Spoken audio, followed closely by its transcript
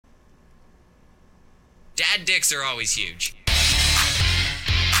Dad dicks are always huge.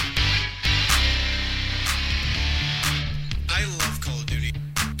 I love Call of Duty.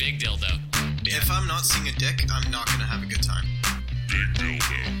 Big dildo. If I'm not seeing a dick, I'm not gonna have a good time. Big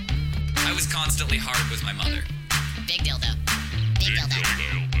dildo. I was constantly hard with my mother. Big dildo. Big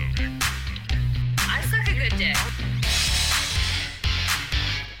dildo. I suck a good dick.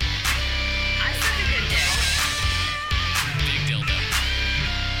 I suck a good dick. Big dildo.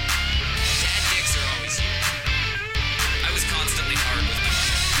 Dad dicks are always huge. I was constantly hard with my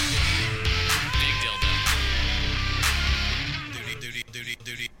mother. Big dildo.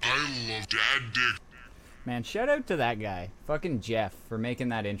 Duty. I love dad dick. Man, shout out to that guy, fucking Jeff, for making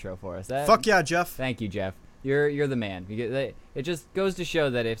that intro for us. Fuck yeah, Jeff. Thank you, Jeff. You're the man. It just goes to show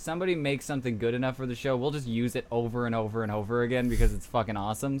that if somebody makes something good enough for the show, we'll just use it over and over and over again because it's fucking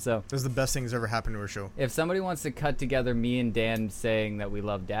awesome. So This is the best thing that's ever happened to our show. if somebody wants to cut together me and Dan saying that we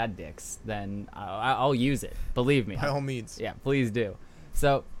love dad dicks, then I'll use it. Believe me. By all means. Yeah, please do.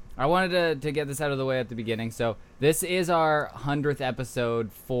 So I wanted to get this out of the way at the beginning. So this is our 100th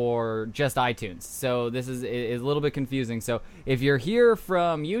episode for just iTunes. So this is a little bit confusing. So if you're here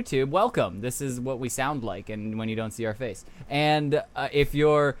from YouTube, welcome. This is what we sound like and when you don't see our face. And if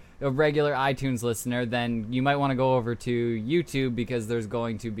you're a regular iTunes listener, then you might want to go over to YouTube because there's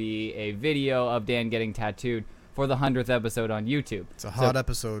going to be a video of Dan getting tattooed for the 100th episode on YouTube. It's a hot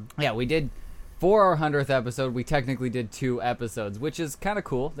episode. Yeah, we did. For our 100th episode, we technically did 2 episodes, which is kind of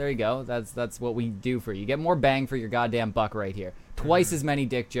cool. There you go. That's what we do for you. You get more bang for your goddamn buck right here. Twice as many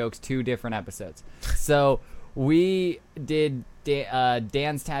dick jokes, 2 different episodes. So we did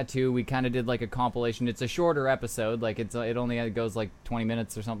Dan's tattoo. We kind of did like a compilation. It's a shorter episode. Like it only goes like 20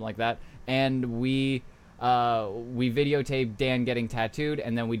 minutes or something like that. And we videotaped Dan getting tattooed,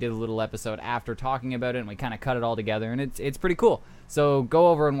 and then we did a little episode after talking about it, and we kind of cut it all together, and it's pretty cool. So go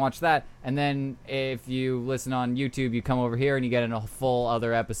over and watch that, and then if you listen on YouTube, you come over here and you get in a full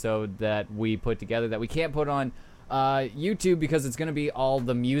other episode that we put together that we can't put on YouTube because it's going to be all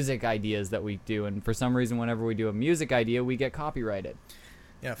the music ideas that we do, and for some reason whenever we do a music idea, we get copyrighted.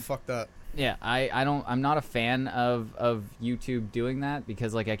 Yeah, fuck that. Yeah, I'm not a fan of YouTube doing that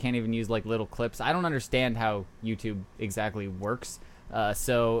because like I can't even use like little clips. I don't understand how YouTube exactly works.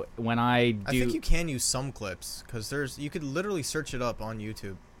 So when I think you can use some clips because you could literally search it up on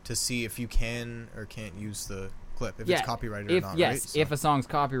YouTube to see if you can or can't use the clip if it's copyrighted or not. Yes, right? So. if a song's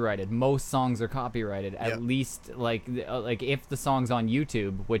copyrighted, most songs are copyrighted. At least like if the song's on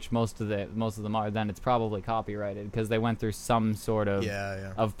YouTube, which most of them are, then it's probably copyrighted because they went through some sort of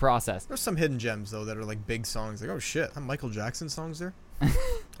of process. There's some hidden gems though that are like big songs. Like oh shit, that Michael Jackson songs there.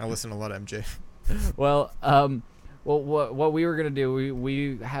 I listen to a lot of MJ. Well, what we were gonna do,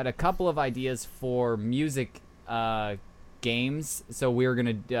 we had a couple of ideas for music games, so we were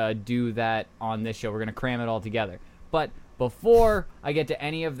gonna do that on this show. We're gonna cram it all together. But before I get to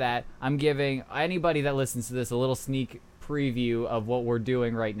any of that, I'm giving anybody that listens to this a little sneak preview of what we're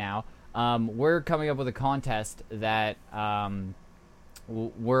doing right now. We're coming up with a contest that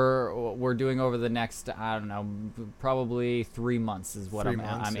we're doing over the next, I don't know, probably 3 months is what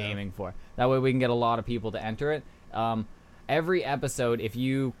I'm aiming for. That way we can get a lot of people to enter it. Every episode, if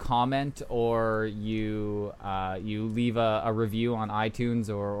you comment or you leave a review on iTunes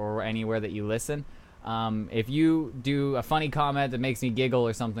or anywhere that you listen, if you do a funny comment that makes me giggle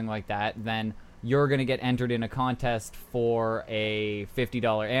or something like that, then you're going to get entered in a contest for a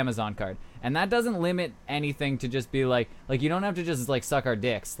 $50 Amazon card. And that doesn't limit anything to just be like you don't have to just like suck our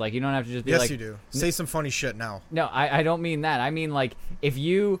dicks. Like you don't have to just be yes, like... Yes, you do. Say some funny shit now. No, I don't mean that. I mean like if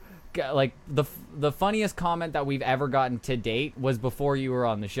you... Like the funniest comment that we've ever gotten to date was before you were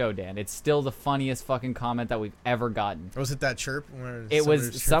on the show, Dan. It's still the funniest fucking comment that we've ever gotten. Was it that chirp? It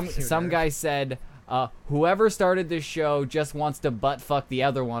was some guy said, whoever started this show just wants to butt fuck the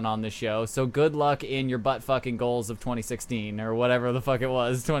other one on the show, so good luck in your butt fucking goals of 2016 or whatever the fuck it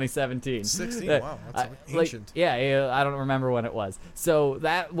was, 2017. 16, wow, that's ancient. I don't remember when it was. So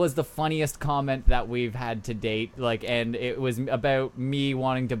that was the funniest comment that we've had to date, and it was about me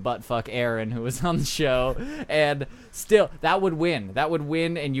wanting to butt fuck Aaron, who was on the show, and still, that would win,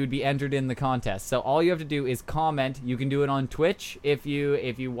 and you'd be entered in the contest. So all you have to do is comment. You can do it on Twitch if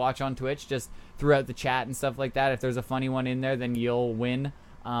you watch on Twitch, just throughout the chat and stuff like that. If there's a funny one in there, then you'll win.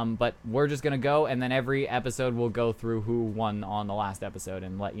 But we're just going to go, and then every episode we'll go through who won on the last episode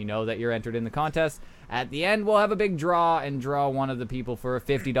and let you know that you're entered in the contest. At the end, we'll have a big draw and draw one of the people for a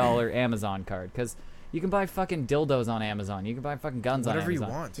 $50 Amazon card, because you can buy fucking dildos on Amazon. You can buy fucking guns on Amazon. Whatever you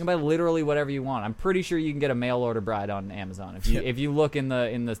want. You can buy literally whatever you want. I'm pretty sure you can get a mail order bride on Amazon if you look in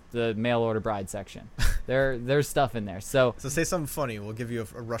the mail order bride section. there's stuff in there. So say something funny. We'll give you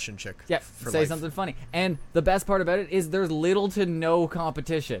a Russian chick. Yeah, for say life. something funny. And the best part about it is there's little to no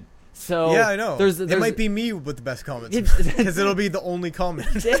competition. So yeah, I know. It might be me with the best comments because it'll be the only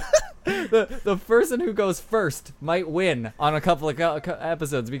comment. the person who goes first might win on a couple of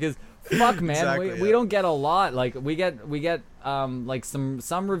episodes because fuck man, Exactly, we don't get a lot. Like we get like some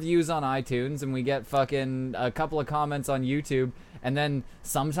reviews on iTunes, and we get fucking a couple of comments on YouTube, and then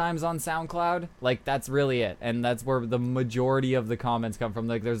sometimes on SoundCloud. Like that's really it, and that's where the majority of the comments come from.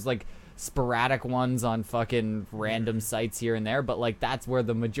 Like there's like sporadic ones on fucking random sites here and there, but like that's where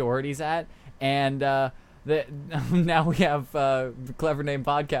the majority's at. And now we have Clever Name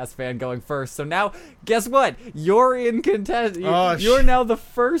Podcast Fan going first. So now, guess what? You're in contest. You're now the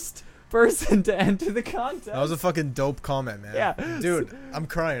first person to enter the contest. That was a fucking dope comment, man. Yeah. Dude, I'm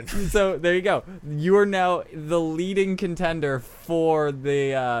crying. So there you go. You are now the leading contender for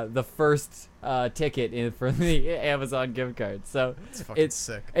the first ticket for the Amazon gift card. So it's fucking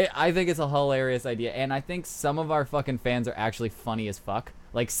sick. I think it's a hilarious idea, and I think some of our fucking fans are actually funny as fuck.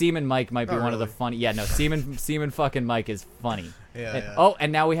 Like Seaman Mike might be one of the funny. Yeah, no, Seaman fucking Mike is funny. Yeah. Oh,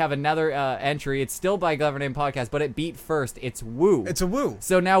 and now we have another entry. It's still by Clever Name Podcast, but it beat first. It's Woo. It's a Woo.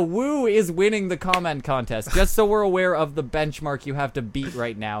 So now Woo is winning the comment contest. Just so we're aware of the benchmark you have to beat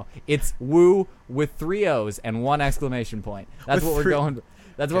right now. It's Woo with 3 O's and 1 exclamation point. That's what we're going.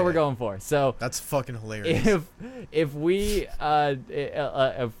 That's what we're going for. So that's fucking hilarious. If we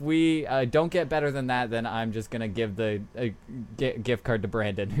don't get better than that, then I'm just gonna give the gift card to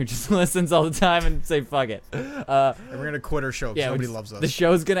Brandon, who just listens all the time, and say fuck it. And we're gonna quit our show because nobody loves us. The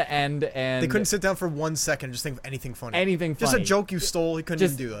show's gonna end, and they couldn't sit down for 1 second and just think of anything funny. Just a joke you stole. He couldn't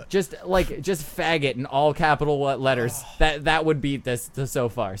even do that. Just faggot in all capital letters. That would beat this so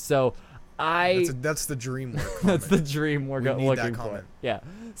far. So. That's the dream work. That's the dream we're looking for. Yeah.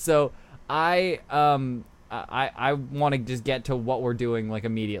 So I want to just get to what we're doing like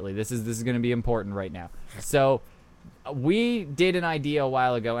immediately. This is going to be important right now. So we did an idea a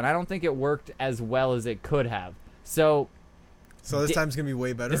while ago, and I don't think it worked as well as it could have. So this time's going to be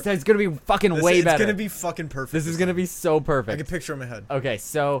way better. This time's going to be fucking way better. It's going to be fucking perfect. This is going to be so perfect. I can picture in my head. Okay,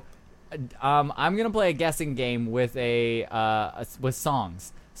 so I'm going to play a guessing game with with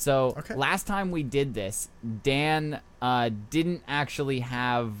songs. So last time we did this, Dan didn't actually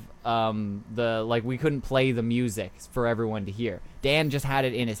have we couldn't play the music for everyone to hear. Dan just had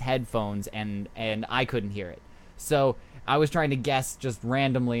it in his headphones, and I couldn't hear it. So I was trying to guess just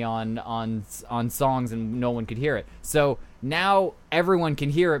randomly on songs, and no one could hear it. So now everyone can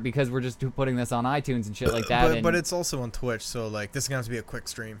hear it because we're just putting this on iTunes and shit like that. But it's also on Twitch, so like this is gonna have to be a quick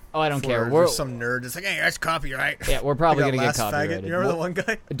stream. Oh, I don't care. We're some nerd that's like, hey, that's copyright. Yeah, we're probably gonna get copyrighted. You remember the one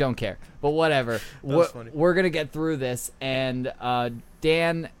guy? Don't care, but whatever. We're gonna get through this, and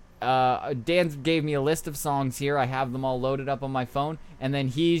Dan gave me a list of songs here. I have them all loaded up on my phone, and then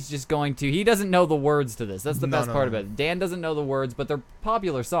he's just going to. He doesn't know the words to this. That's the best part about it. Dan doesn't know the words, but they're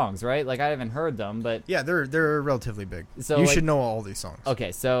popular songs, right? Like I haven't heard them, but yeah, they're relatively big. So you should know all these songs.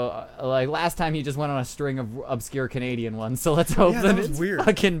 Okay, so like last time he just went on a string of obscure Canadian ones. So let's hope that it's weird.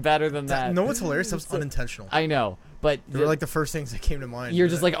 Fucking better than that. No, what's hilarious? That was unintentional. I know, but they were like the first things that came to mind. You're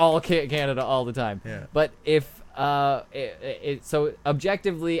just like all Canada all the time. Yeah. But if so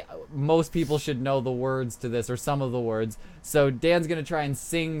objectively, most people should know the words to this or some of the words. So Dan's gonna try and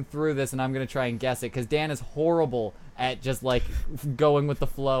sing through this, and I'm gonna try and guess it because Dan is horrible at just like going with the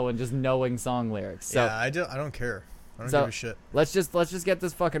flow and just knowing song lyrics. So yeah, I don't care. I don't give a shit. Let's just get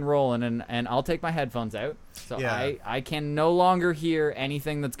this fucking rolling, and I'll take my headphones out, so yeah. I can no longer hear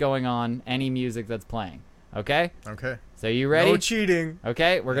anything that's going on, any music that's playing. Okay. Okay. So you ready? No cheating.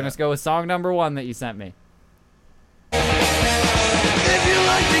 Okay, we're gonna go with song number 1 that you sent me. If you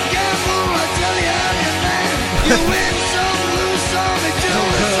like to gamble, I tell you how you man. You win some, lose some, and do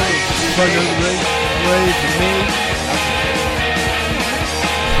the same to me. Wait for me.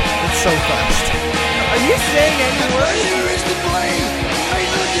 It's so fast. Are you saying any words? Pleasure is to blame.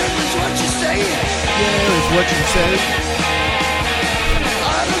 Ain't no difference what you say. Yeah, it's what you say.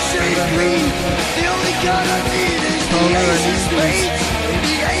 I don't say green. The only card I need is the ace of spades.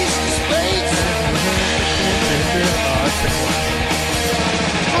 The ace of spades.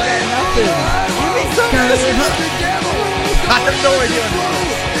 I have no idea.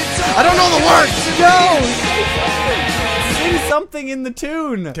 I don't know the words. No, sing something in the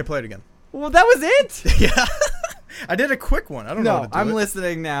tune. Okay, play it again. Well, that was it. Yeah, I did a quick one. I don't know how to do I'm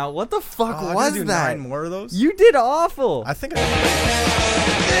listening now. What the fuck was do that? 9 more of those. You did awful. I think I did.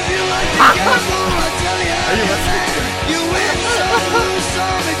 If you like to gamble, I tell you how you listening? You win some, lose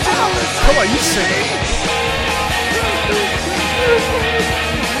some, and do the same. Come on, you sing it.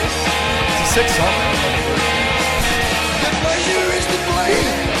 It's a sick song.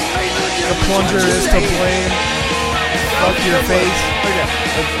 The plunger is to blame. Fuck your face. Okay,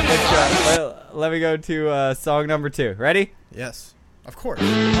 let's go. Let me go to song number 2. Ready? Yes, of course.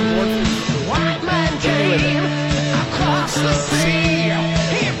 I'm born for White man came across the sea.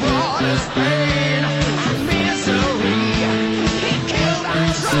 He brought us pain and misery. He killed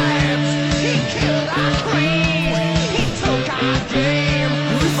our tribes. He killed our creed. He took our game.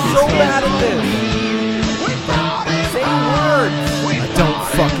 So bad at this. We brought his Say words. I don't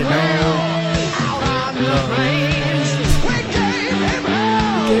fucking know. Out on the plains. We gave him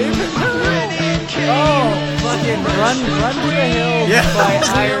hell. When he came. Oh, fucking run to the hills Yeah. by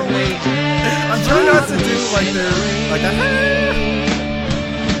Iron Maiden. I'm trying not to do like they're like that.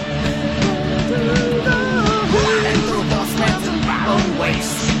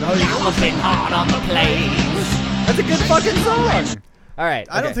 Looking hard on the plains. That's a good fucking song. All right.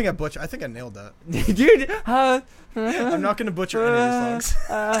 I don't okay. think I butchered. I think I nailed that. Dude, I'm not gonna butcher any of these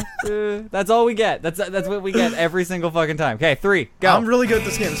songs. that's all we get. That's what we get every single fucking time. Okay, 3, go. I'm really good at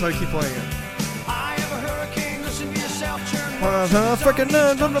this game, so I keep playing it. I'm gonna fuck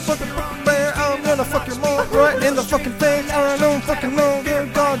your mom right in the fucking face. I don't fucking know their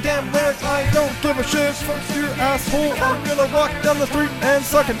goddamn lyrics. I don't give a shit. Fuck your asshole. I'm gonna walk down the street and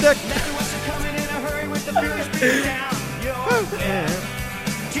suck a dick.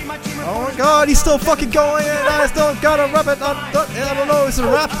 Oh my god, he's still fucking going and I still gotta rap it. I don't know, is it a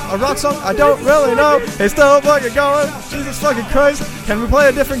rock song? I don't really know. It's still fucking going. Jesus fucking Christ. Can we play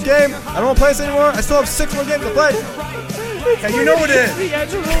a different game? I don't wanna play this anymore. I still have 6 more games to play. Hey, you know what it is. The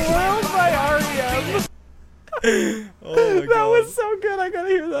Edge of the World by R.E.M. Oh my That god. was so good. I gotta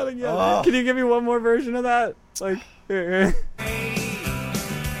hear that again. Oh. Can you give me one more version of that? Like, here.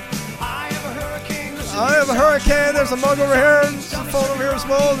 I have a hurricane, there's a mug over here, there's a phone over here as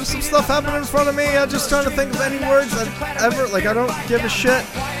well, there's some stuff happening in front of me. I'm just trying to think of any words that ever, like, I don't give a shit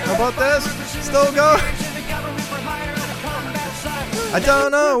about this. Still go. I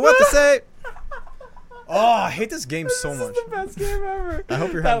don't know what to say. Oh, I hate this game so much. This is the best game ever. I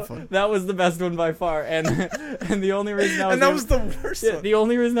hope you're having fun. That was the best one by far, and the only reason I was And that was the worst yeah, one. the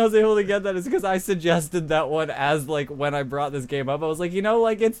only reason I was able to get that is because I suggested that one as like when I brought this game up. I was like,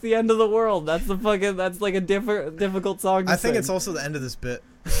 like it's the end of the world. That's like a difficult song to I think sing. it's also the end of this bit.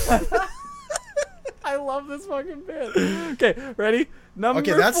 I love this fucking bit. Okay, ready? Number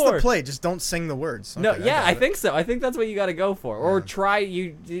Okay, that's 4. the play. Just don't sing the words. No, Okay, yeah, got I it. think so. I think that's what you got to go for. Or try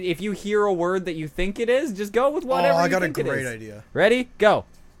if you hear a word that you think it is, just go with whatever. Oh, I you got a think it great is. idea. Ready? Go.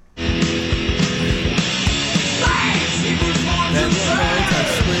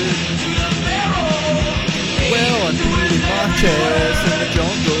 Well, I beat my chest in the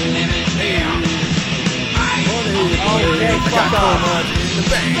jungle. Okay, fuck off.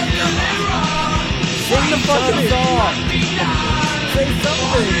 Sing the fucking song. Say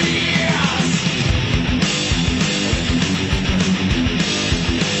something.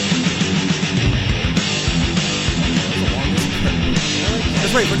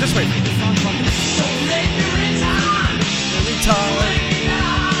 Just wait.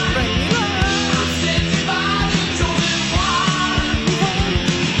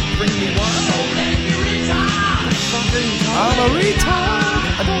 I'm a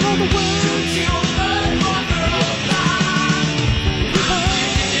retard. I don't know the words.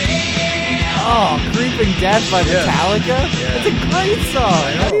 Oh, Creeping Death by Metallica? Yeah. It's a great song.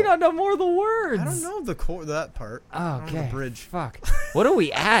 I How do you know. not know more of the words? I don't know that part. I Oh, don't know okay. the bridge. Fuck. What are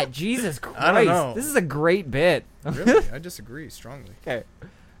we at? Jesus Christ. I don't know. This is a great bit. Really? I disagree strongly. Okay.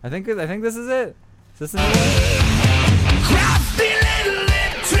 I think this is it. Is this it? Crafty little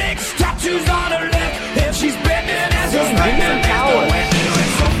lip tricks, tattoos on her lip. If she's bending as Give me some power.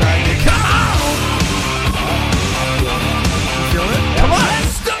 Come on! Feel it? Come on!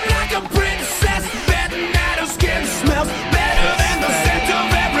 Dressed up like a princess, betting that her skin smells better than the scent of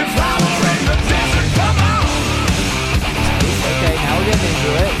every flower in the desert. Come on! Okay, now we're getting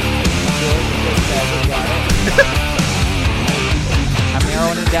into it. We got it. I'm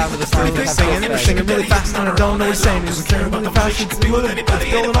narrowing it down to the song. We're singing really fast and I don't know what we're saying. We're singing really fast. It's building up.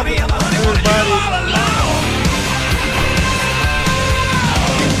 Everybody.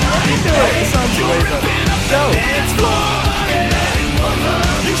 It sounds way better. Go.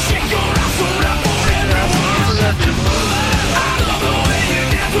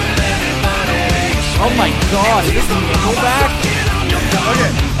 Oh my god, is this Nickelback?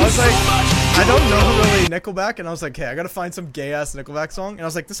 Okay, I was like, I don't know really Nickelback, and I was like, hey, I gotta find some gay ass Nickelback song, and I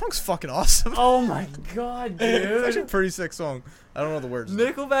was like, this song's fucking awesome. Oh my god, It's actually a dude. pretty sick song. I don't know the words.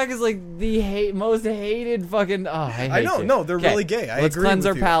 Nickelback is like the most hated fucking. Oh, I hate I know, you. they're Okay, really gay. I Let's agree cleanse with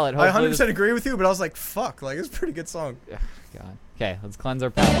our you. palate. I Hopefully 100% agree with you, but I was like, fuck, like it's a pretty good song. God. Okay, let's cleanse our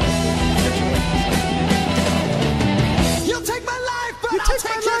palate. You'll take my life, but You I'll take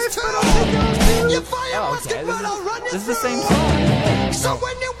take my yours life, too. but I'll take yours too. You fire Oh, musket, okay. but I'll run you This is the through. same song. So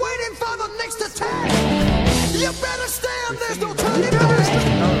when you're waiting for the next attack, you better stand. There's no turning back.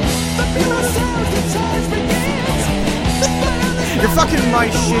 The funeral sounds, the charge begins. The fire is You're fucking my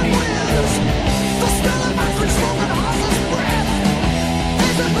shitty. the smell of my consuming horse's breath.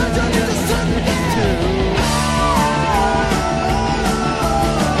 As the virgin is the sun begins.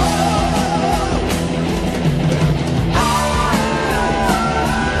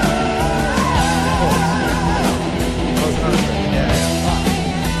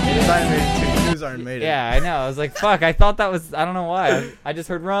 Iron Maiden. Yeah, I know. I was like, fuck. I thought that was. I don't know why. I just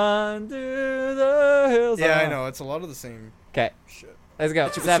heard "Run to the Hills." Yeah, I know. It's a lot of the same Okay, shit. let's go.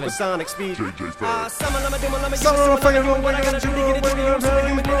 7. Supersonic speed. Yo,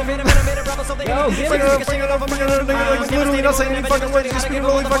 give it. Literally not saying any fucking words. Just being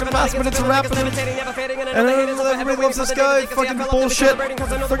really fucking fast, but it's a rap. And everybody loves this guy. Fucking bullshit.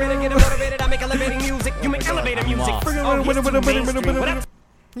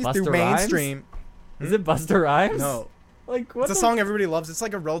 He's Busta too Rhymes? mainstream. Is it Busta Rhymes? No. Like what? It's a song everybody loves. It's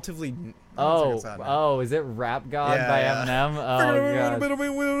like a relatively. Oh, is it Rap God Yeah, by yeah. Eminem? Oh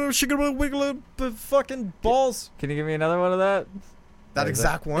god. The fucking balls. Can you give me another one of that? That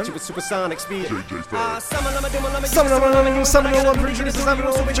exact one. Supersonic speed. I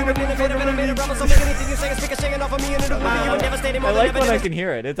like when I can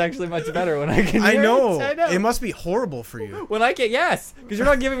hear it. It's actually much better when I can hear I know. it. I know. It must be horrible for you. When I can, yes, because you're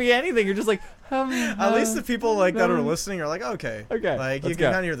not giving me anything. You're just like, At least the people like that are listening are like, okay. Okay, Like you let's can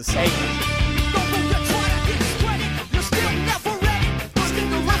go. kind of hear the song.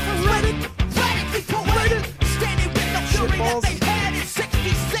 We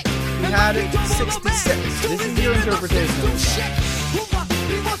had it 66. This is your interpretation of the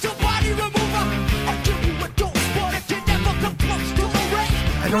song.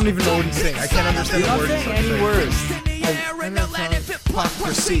 I don't even know what he's saying. I can't understand You're the not words. saying any words.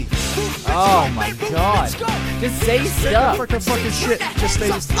 Hypocrisy. Oh my god. Just say stuff. Fucking shit. Just say.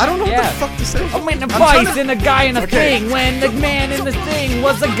 I don't know what Yeah. the fuck to say. I'm in a trying vice to- and a guy in a Okay. thing when the man in the thing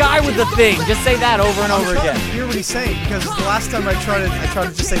was a guy with a thing. Just say that over and I'm over trying again. to hear what he's saying because the last time I tried to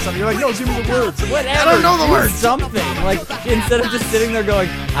just say something, you're like, no, give me the words. Whatever. I don't know the do words. Something. Like, instead of just sitting there going,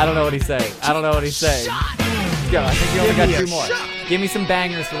 I don't know what he's saying. I don't know what he's saying. Let's go. I think you only Give got me a 2 more. shot. Give me some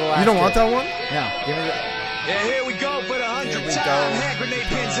bangers for the last You don't want two. that one? No. Give me the... Yeah, here we go for the 100th Here we time. go. Hand grenade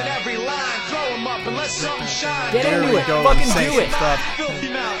pins in every line. Throw them up and let something shine. Get Here into we it. go. Fucking Say do it. stuff.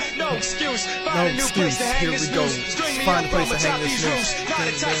 Filthy mouth, no excuse. Find No a new place excuse. to hang Here this we go. noose. String me Find a up place on to hang top this these noose. roofs. Got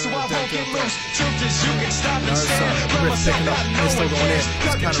it tight so I won't get loose. Truth is you can stop and There's stare. some Run riff myself picking up. out of It's still nowhere. going in. It's Plug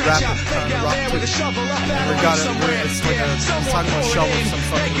kind your of trench rapid, out. kind Head of down rock there with a too. shovel up And out we of got it. somewhere. It's like Yeah, he's someone talking about pour shoveling in. some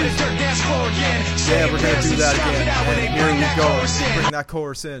fucking Breaking the dirt dance floor again. Yeah, we're gonna do that Stop it again. out when they And here bring we that go. chorus in. Bring that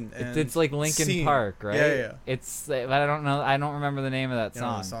chorus in. And It's like Linkin scene. Park, right? Yeah, yeah. It's, but I don't know. I don't remember the name of that You know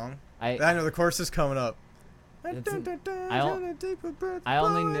song. the song? I I know the chorus is coming up. I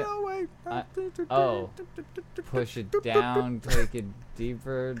only knew. Oh. Push it down, take it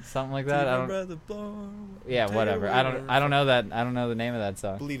deeper, something like that. I don't. Yeah, whatever. I don't know that. I don't know the name of that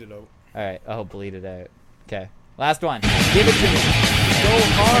song. Bleed it out. All right. Oh, bleed it out. Okay. Last one. Give it to me. Go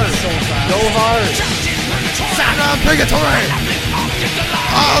hard. Go hard. Purgatory!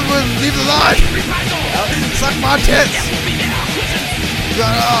 I will leave the line! Suck my tits!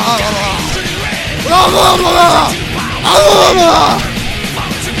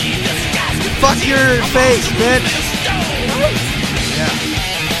 Fuck your face, bitch! Yeah.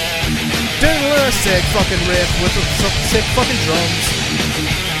 Sick fucking riff with some sick fucking drums.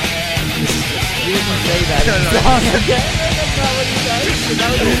 You didn't say that in the song, okay? That's not what you said. Is that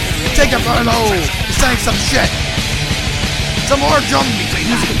what you said? Take it for low! You're saying some shit! Some more drum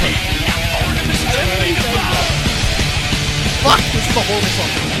music. Fuck! This is a horrible song.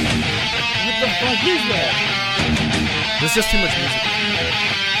 What the fuck is that? There's just too much music.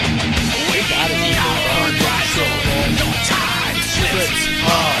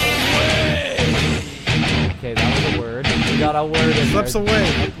 Okay, that was a word. You got a word in Slips there.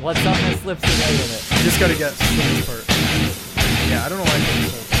 away. What's something that slips away in it? You just gotta get to this part. Yeah, I don't know why I think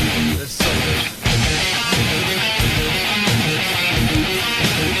this whole. This is so good.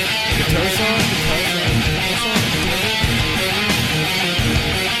 Guitar song?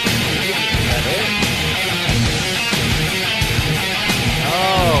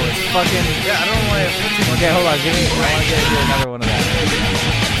 Oh, it's fucking. Yeah, I don't know why I put too much. Okay, hold on. Give me. I want to get you another one of that.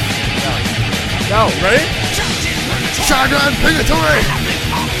 Go. Ready? Shotgun Purgatory!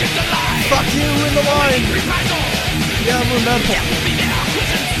 Fuck you in the line! Yeah, we're mental.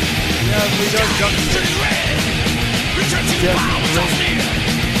 Yeah, we don't jump.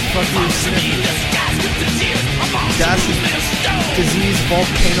 Fuck you, gas disease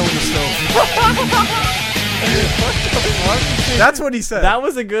volcano in the stove. That's what he said. That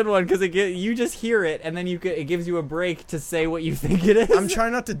was a good one because you just hear it and then it gives you a break to say what you think it is. I'm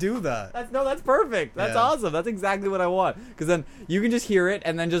trying not to do that. That's perfect. That's awesome. That's exactly what I want. Because then you can just hear it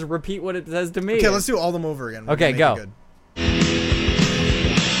and then just repeat what it says to me. Okay, let's do all of them over again. We're Okay, gonna go. make it good.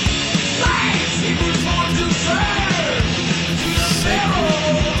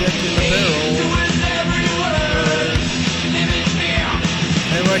 Dick in the barrel.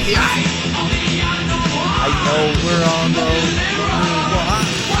 And we're here. I know We're on the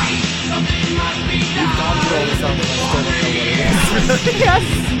we've gone through all the songs and I still don't know what it is. Yes.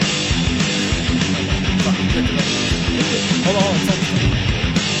 Hold on.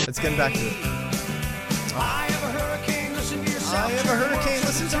 Let's get back to it. I have a hurricane,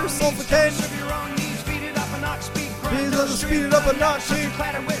 listen to your sulfacane. Please let us speed it up a notch.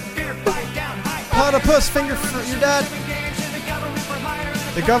 Platypus, finger for your dad.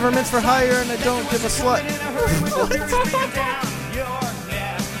 The government's for hire and I don't give a slut.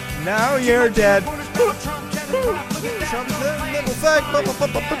 Now you're dead.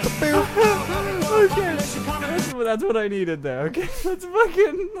 Okay. That's what I needed there. Okay. Let's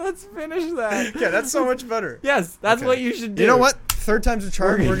finish that. Yeah, that's so much better. Yes, that's Okay. what you should do. You know what? Third time's a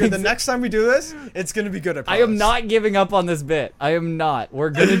charm. We're We're good. The next time we do this, it's gonna be good. I I promise. am not giving up on this bit. I am not. We're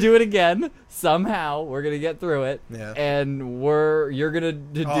gonna do it again somehow. We're gonna get through it. Yeah. And you're gonna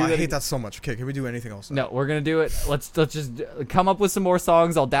do Oh, I that. hate that so much. Okay, can we do anything else? No, we're gonna do it. Let's just come up with some more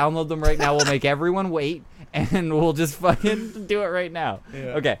songs. I'll download them right now. We'll make everyone wait, and we'll just fucking do it right now.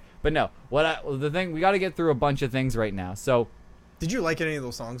 Yeah. Okay, but no. The thing we got to get through a bunch of things right now. So, Did you like any of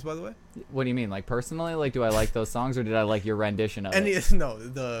those songs, by the way? what do you mean? Like personally, like do I like those songs, or did I like your rendition of Any? it? No,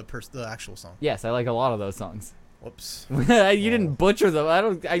 the actual song. Yes, I like a lot of those songs. Whoops. You didn't butcher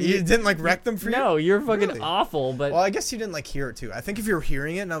them. You didn't like wreck them for you? No, you're fucking Really? awful. But Well, I guess you didn't like hear it too. I think if you were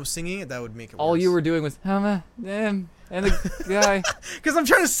hearing it and I was singing it, that would make it all worse. you were doing was and the guy. Because I'm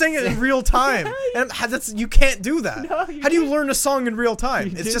trying to sing it in real time, and you can't do that. No, you How do you learn a song in real time?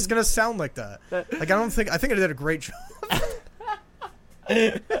 You It's just didn't. gonna sound like that. Like I think I did a great job.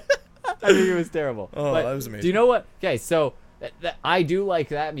 I think it was terrible. Oh, But that was amazing. Do you know what? Okay, so I do like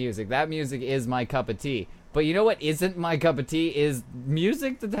that music. That music is my cup of tea. But you know what isn't my cup of tea is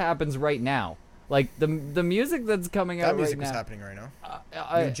music that happens right now. Like the music that's coming out That music right is now. happening right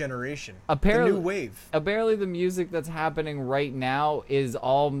now. New generation. apparently- the new wave. Apparently, the music that's happening right now is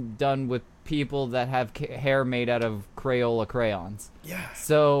all done with people that have hair made out of Crayola crayons. Yeah.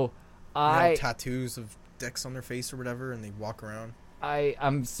 So They have tattoos of dicks on their face or whatever, and they walk around.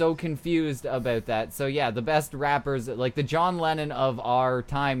 I'm so confused about that. So yeah, the best rappers, like the John Lennon of our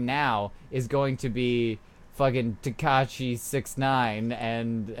time now, is going to be fucking Tekashi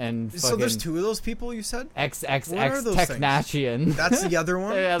 6ix9ine and So there's two of those people you said? XXX What are those Technasian. That's the other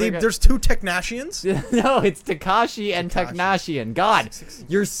one? Yeah, There's two Technasians? No, it's Tekashi and Tekashi. Technasian. God,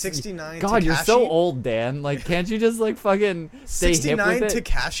 you're 69 God, you're so Tekashi? old, Dan. Like, can't you just like fucking stay hip 69 with it?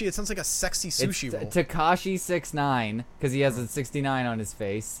 Tekashi? It sounds like a sexy It's sushi roll. Tekashi 6ix9ine because he has a 69 on his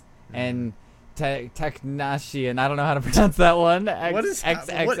face, and Technasian. I don't know how to pronounce that one. What is all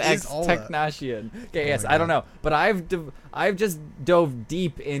that? Technasian. Okay, yes, my I don't God. know, but I've just dove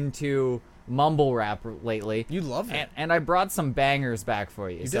deep into mumble rap lately. You love it. And I brought some bangers back for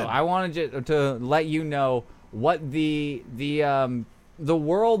you. So did. I wanted to let you know what the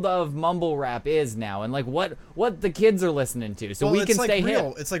world of mumble rap is now, and like what the kids are listening to, so Well, we it's can like stay real.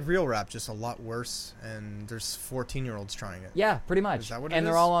 hip. It's like real rap, just a lot worse, and there's 14-year-olds trying it. Yeah, pretty much. Is that what it and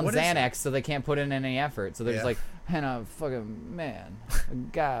they're is? all on What is it? Xanax, so they can't put in any effort. So they're just Yeah. like, and a fucking man, a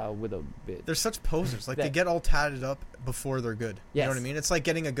guy with a bit. They're such posers. Like, they That- get all tatted up before they're good. You Yes. know what I mean? It's like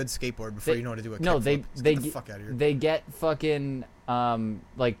getting a good skateboard before you know how to do a No, kickflip. they Just they get the get, fuck out of here. they get fucking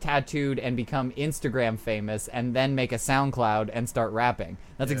like tattooed and become Instagram famous, and then make a SoundCloud and start rapping.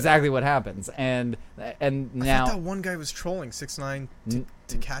 That's exactly what happens. And I now thought that one guy was trolling 6ix9ine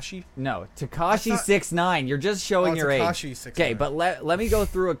Tekashi. no, Tekashi I thought- 6ix9ine. You're just showing Oh, your age. Tekashi 6ix9ine. Okay, but let me go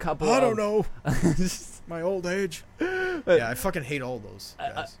through a couple. I of, don't know. My old age. Yeah, I fucking hate all those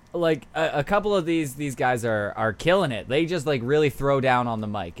guys. like a couple of these guys are killing it. They just like really throw down on the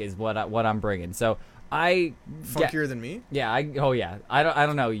mic is what I'm bringing. So I Funkier than me? yeah, I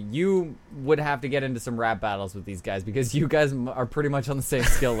don't know. You would have to get into some rap battles with these guys because you guys are pretty much on the same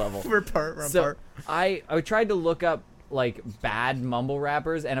skill level. We're on So part. I tried to look up like bad mumble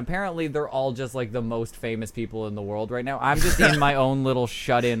rappers, and apparently they're all just like the most famous people in the world right now. I'm just in my own little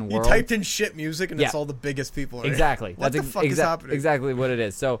shut-in You world. typed in shit music and it's Yeah. all the biggest people. Right? Exactly. What the fuck is happening? Exactly what it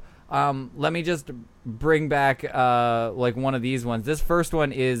is. So let me just bring back like one of these ones. This first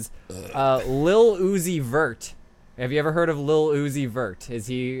one is Lil Uzi Vert. Have you ever heard of Lil Uzi Vert? Has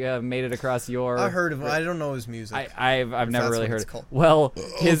he made it across your? I heard of him. I don't know his music. I've never that's really what heard it's it. called. Well,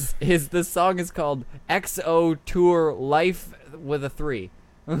 this song is called XO Tour Life with a 3.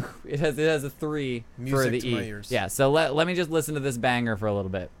 It has a 3 for Music the to E. my ears. Yeah, so let me just listen to this banger for a little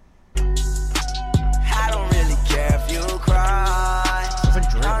bit. I don't really care if you cry. Sounds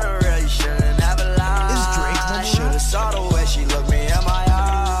like Drake. I don't really shouldn't have a lie. Is Drake mumble rap? Should've saw the way she looked me in my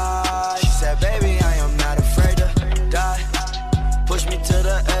eyes. She said, baby, I am not afraid to die. Push me to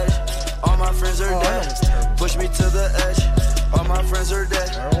the edge. All my friends are Oh, I know dead. it's terrible. Push me to the edge. All my friends are dead.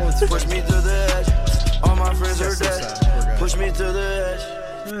 Oh, it's Push me to the edge. All my friends are That's so dead. sad. Poor guy. Push me to the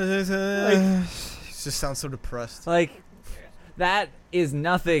edge. He just sounds so depressed. Like, that is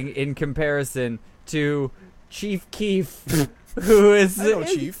nothing in comparison to Chief Keef, who is I know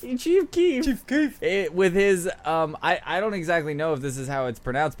Chief. Chief Keef. Chief Keef. With his I don't exactly know if this is how it's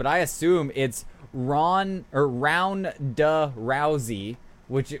pronounced, but I assume it's Round Da Rousey,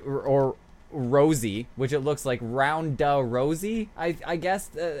 which or Rosie, which it looks like Round Da Rosie. I guess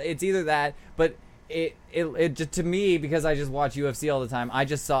it's either that, but it just, to me, because I just watch UFC all the time, I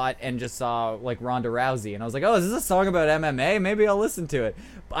just saw it and just saw like Ronda Rousey, and I was like, oh, is this a song about MMA? Maybe I'll listen to it.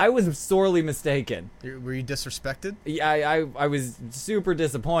 I was sorely mistaken. Were you disrespected? Yeah, I was super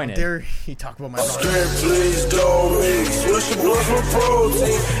disappointed. Dare he talk about my mom? Please don't make switch your blood for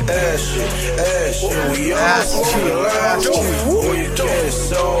protein. Ash it, we all Ass on cheek, the ass line. cheek. When you get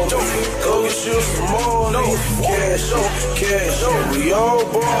so go get you some more. Cash, we all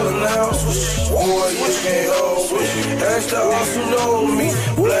ballin' now. Boy, you can't hold switch. Ask the us who know me.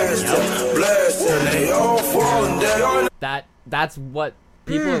 Blast them, they all falling down. That's what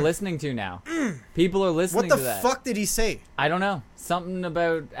people are listening to now. People are listening What to the that. fuck did he say? I don't know. Something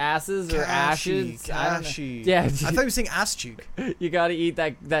about asses or ashes. I don't know. Kashi. Yeah, I thought he was saying ass cheek. you gotta eat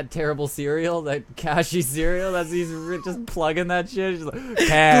that terrible cereal, that Kashi cereal. That's he's just plugging that shit. Just like,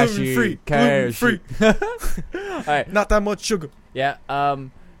 Kashi, Gluten-free, Kashi. All right, Not that much sugar. yeah.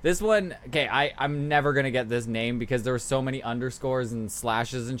 This one, okay. I'm never gonna get this name because there were so many underscores and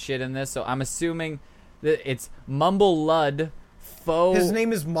slashes and shit in this. So I'm assuming that it's Mumble Lud Faux. His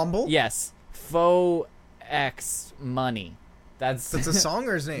name is Mumble? Yes, Faux X Money. That's That's a song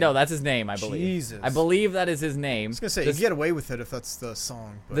or his name? No, that's his name, I believe. Jesus. I believe that is his name. I was going to say, This- you get away with it if that's the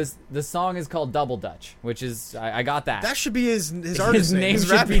song. But the song is called Double Dutch, which is I got that. that should be his artist his name his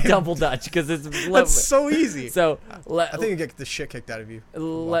should rap be name. Double Dutch because it's That's so easy. So I think you get the shit kicked out of you.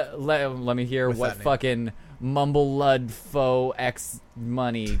 let me hear With what that name. fucking Mumble Lud Faux X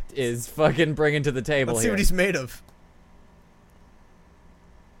Money is fucking bringing to the table Let's see here. what he's made of.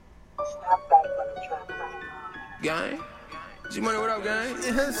 Gang. G-Money, what up, gang?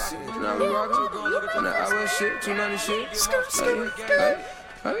 You know we rockin'. On that hour shit, 290 shit.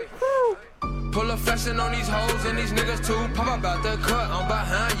 Hey. Pull a fashion on these hoes and these niggas too. Pop about the cut, I'm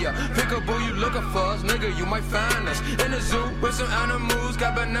behind ya. Pick a boo, you looking for us, nigga, you might find us. In the zoo with some animals,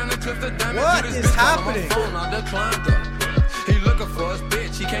 got banana clips, the diamonds. What You is this bitch call happening? my phone, I declined her. He looking for us,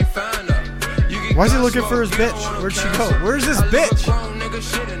 bitch, he can't find her. You get Why is he gun looking for his smoke, you bitch? don't wanna Where'd she cancel. go? Where's this I love a bitch? grown nigga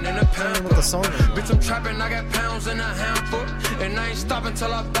shitting in a I don't know pamper. what the song is. Bitch, I'm trapping, I got pounds in a handful. And I ain't stopping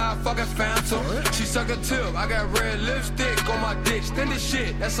till I buy a fucking phantom. She suck a tip, I got red lipstick on my dick. Extended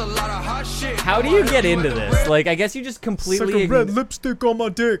shit, that's a lot of hot shit. How do you get into this? Like, I guess you just Suck completely a red lipstick on my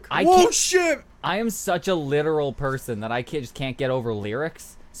dick. I Whoa, can't- shit! I am such a literal person that I just can't get over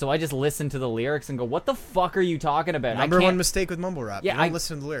lyrics. So I just listen to the lyrics and go, "What the fuck are you talking about?" Number I can't, one mistake with mumble rap. Yeah, you don't I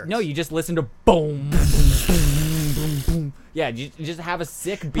listen to the lyrics. No, you just listen to boom, boom, boom, boom, boom. Yeah, you just have a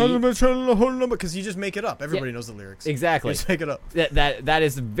sick beat. Because you just make it up. Everybody knows the lyrics. Exactly. You just make it up. That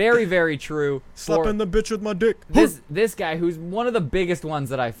is very, very true. Slapping the bitch with my dick. This guy who's one of the biggest ones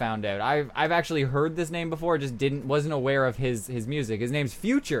that I found out. I've actually heard this name before, just wasn't aware of his music. His name's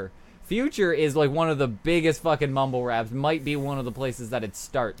Future. Future is like one of the biggest fucking mumble raps. Might be one of the places that it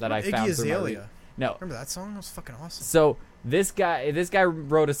start that I Iggy found through my Azalea. read. No. Remember that song? That was fucking awesome. So this guy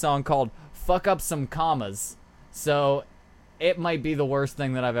wrote a song called "Fuck Up Some Commas." So it might be the worst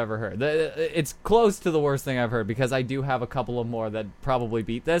thing that I've ever heard. It's close to the worst thing I've heard because I do have a couple of more that probably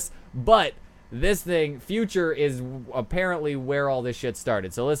beat this. But this thing, Future, is apparently where all this shit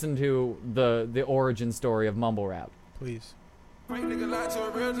started. So listen to the origin story of mumble rap. Please. Fake nigga lie to a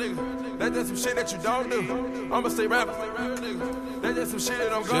real nigga. That's just some shit that you don't do. I'ma stay rapping. That's just some shit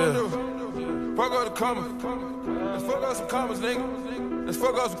that I'm gonna do. Fuck all the commas. Let's fuck up some commas, nigga. Let's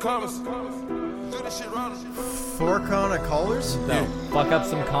fuck up some commas. Do this shit wrong. 4 corner collars? No, fuck up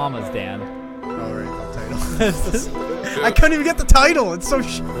some commas, Dan. Oh, right, the title. I couldn't even get the title. It's so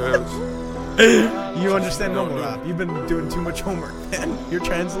You understand Mumble rap. You've been doing too much homework, man. You're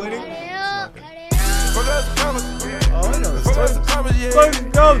translating? Fuck up some commas. Oh, I know this. Fuck up some commas, yeah. Fuck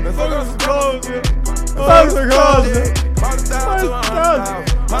some commas. Fuck up some commas, yeah. Fuck some commas, yeah. 100,000 to 100,000.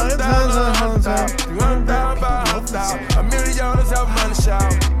 100,000 to 100,000. 100,000 by 100,000. $1 million is helping on the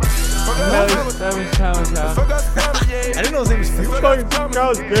shower. Fuck up some commas. Fuck up some commas, yeah. I didn't know his name was Future. Fuck up some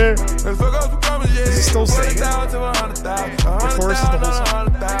commas, yeah. Let's fuck up some commas, yeah. Is he still singing? 100,000 to 100,000. The chorus is the whole song.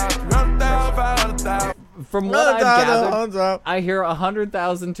 100,000 by 100,000. From what I've gathered, I hear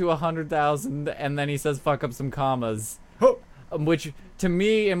 100,000 to 100,000, and then he says fuck up some commas. Which to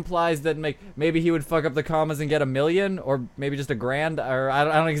me implies that maybe he would fuck up the commas and get $1 million, or maybe just $1,000, or I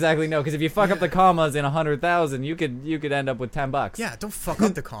don't exactly know. Because if you fuck up the commas in 100,000, you could end up with $10. Yeah, don't fuck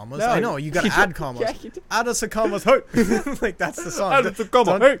up the commas. No, I know you gotta add commas. Yeah, add us a commas. Hey, like that's the song. Add us a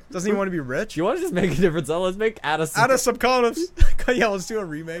comma. Hey, doesn't he want to be rich? You want to just make a different song? Let's make add us some commas. Yeah, let's do a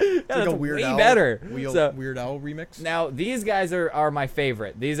remake. Yeah, like that's a Weird way Al, better. Weird Al remix. Now these guys are my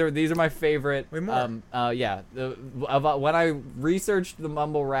favorite. These are my favorite. Way more. Yeah. When I researched the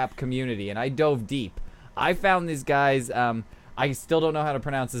mumble rap community and I dove deep, I found these guys. I still don't know how to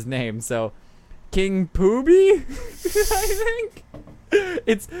pronounce his name. So, King Pooby, I think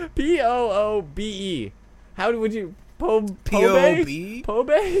it's Poobe. How would you Pobe? P-O-B? Pobe?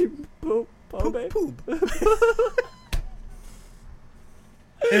 Pobe?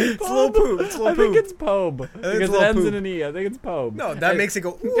 It's Lil Poop. I think it's Pobe. Because it ends in an E. I think it's Pobe. No, that makes it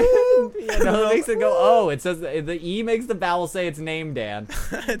go. Ooh. Yeah, no, it makes it go. Oh, it says the E makes the vowel say its name, Dan.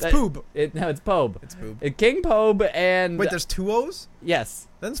 It's Poob. No, it's Pobe. It's Poob. King Pobe and Wait, there's 2 O's? yes.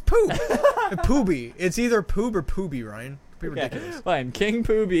 Then it's Poop. Pooby. It's either Poob or Pooby, Ryan. Pretty Okay, ridiculous. fine. King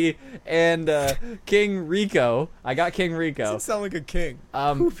Pooby and King Rico. I got King Rico. Doesn't sound like a king.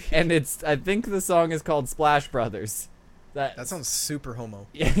 And I think the song is called Splash Brothers. That sounds super homo.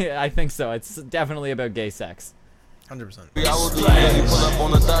 Yeah, I think so. It's definitely about gay sex. 100%. I will do that. He pull up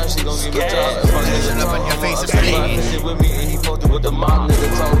on the dime, she gon' give a job. If I nigga up in your face, it's shit with me and he fucked with the mob nigga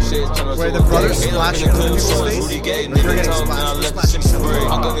talk shit. Where the brothers splash into people's face? They're getting splashed.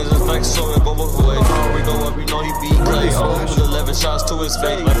 I got his effects so it go away. Rico up, you know he beat clay. Put 11 shots to his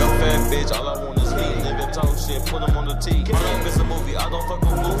face like a fat bitch. All I want is heat, nigga talk shit. Put him on the tee. My life is a movie, I don't fuck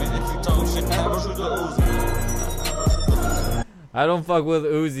with movies. If you talk shit, never shoot the Uzi. I don't fuck with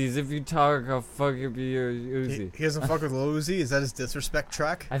Uzis. If you talk, I'll fuck your Uzi. He doesn't fuck with Lil Uzi? Is that his disrespect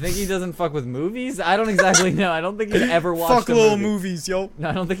track? I think he doesn't fuck with movies. I don't exactly know. I don't think he's ever watched a movie. Fuck little movies, yo. No,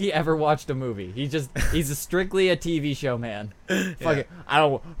 I don't think he ever watched a movie. He's strictly a TV show man. Fuck it.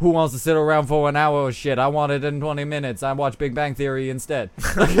 Who wants to sit around for an hour or shit? I want it in 20 minutes. I watch Big Bang Theory instead.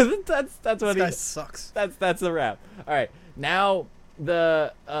 that's what this guy sucks. That's the rap. All right. Now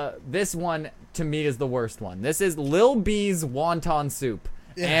this one to me is the worst one. This is Lil B's Wonton Soup.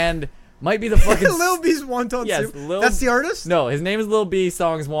 Yeah. And might be the fucking Lil B's Wonton Soup. That's the artist? No, his name is Lil B,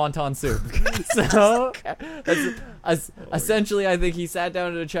 song's Wonton Soup. So that's essentially I think he sat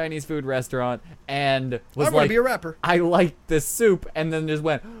down at a Chinese food restaurant and was I want to be a rapper. I like this soup, and then just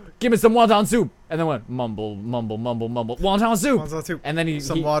went, give me some wonton soup, and then went mumble wonton soup. Wonton soup. And then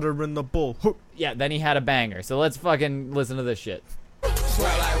some water in the bowl. Yeah, then he had a banger. So let's fucking listen to this shit.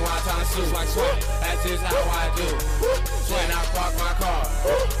 Sweat like wonton soup, like sweat. That's just how I do. When I park my car,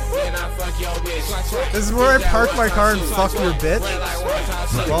 then I fuck your bitch. Like sweat. This is where I park my car and fuck your bitch.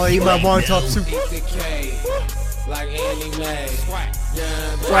 While I eat my wonton soup. Like Annie Mae.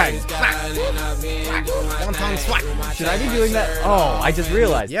 Swag. Wonton swag. Should I be doing that? Oh, I just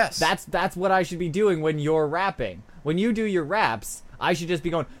realized. Yes. That's what I should be doing when you're rapping. When you do your raps, I should just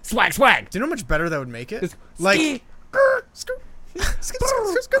be going swag swag. Do you know how much better that would make it? Just Like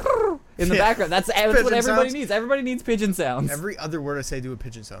in the background. That's what everybody sounds. needs. Everybody needs pigeon sounds. Every other word I say do a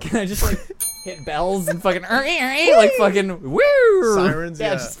pigeon sound. Can I just like hit bells and fucking like fucking woo Sirens,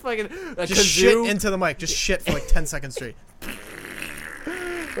 yeah. Just fucking Just shit into the mic. Just shit for like 10 seconds straight.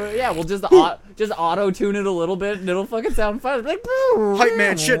 Yeah, we'll just auto tune it a little bit and it'll fucking sound fun. Like hype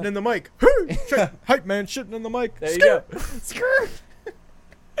man shitting in the mic. Hype man shitting in the mic. There you go.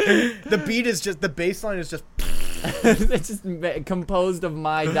 The beat is just, the bass line is just it's just composed of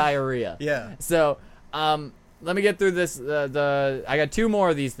my diarrhea. Yeah. So, let me get through this. I got 2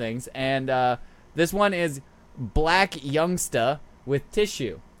 more of these things, and this one is Black Youngsta with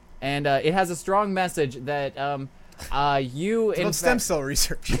Tissue, and it has a strong message that You It's in about stem fact, cell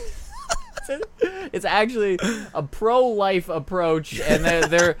research. it's actually a pro-life approach, and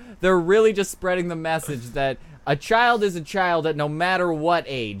they're really just spreading the message that a child is a child at no matter what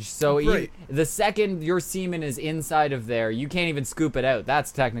age. So Right. the second your semen is inside of there, you can't even scoop it out.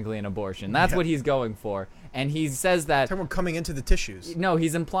 That's technically an abortion. That's Yeah. what he's going for. And he says that Talking about coming into the tissues. no,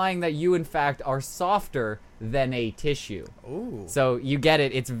 he's implying that you in fact are softer than a tissue. Ooh. So you get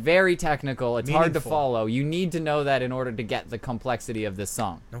it. It's very technical. It's hard to Meaningful. follow. You need to know that in order to get the complexity of this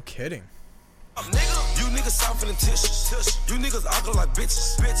song. No kidding. You niggas soft in the tissue. You niggas arguing like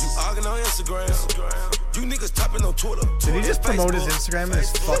bitches. You arguing on Instagram. You niggas tapping on Twitter. Did he just promote his Instagram in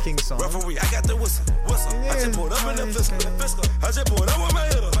this fucking song? Referee, I got the whistle. I just pulled up in the fiscal. I just pulled up with my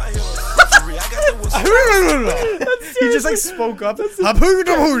hitter. Referee, I got the whistle. He just like spoke up.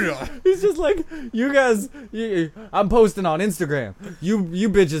 He's just like, you guys, I'm posting on Instagram. You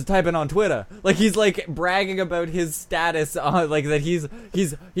bitches typing on Twitter. Like he's like bragging about his status on like that he's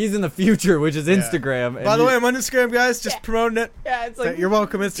in the future, which is Instagram. And By the way, I'm on Instagram, guys. Just promoting it. yeah, it's like You're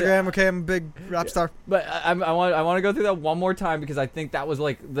welcome, Instagram. Okay, I'm a big rap star. But I want to go through that one more time because I think that was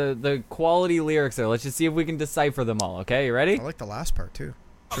like the quality lyrics there. Let's just see if we can decipher them all. Okay, you ready? I like the last part too.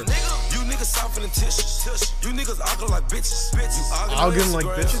 You niggas soft in the tissue. You niggas arguing like bitches. You Arguing like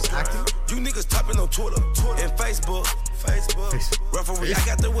bitches? Acting? You niggas tapping on Twitter and Facebook. Referee, I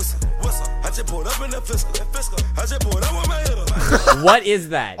got the whistle. I just pulled up in the fiscal. I just pulled up with my hitter. What is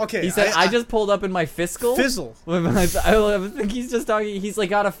that? Okay, he said I just pulled up in my fiscal. Fizzle. I think he's just talking. He's like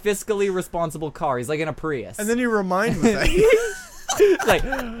got a fiscally responsible car. He's like in a Prius. And then you remind me that. like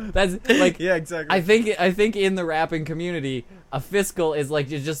that's like Yeah, exactly. I think in the rapping community, a fiscal is like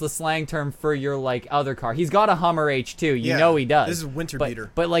just the slang term for your like other car. He's got a Hummer H2. You Yeah, know he does. this is winter but, beater.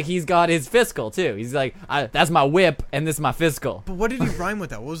 But like he's got his fiscal too. He's like that's my whip and this is my fiscal. But what did he rhyme with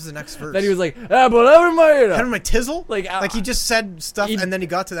that? What was the next verse? Then he was like but over my head. Had my tizzle? Like, he just said stuff he- and then he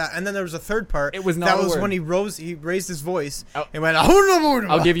got to that and then there was a third part. It was not that a was word. when he raised his voice Oh. and went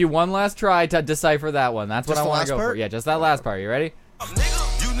I'll give you one last try to decipher that one. That's what Just I the want last to go for. part? Yeah, just that last part. You ready? You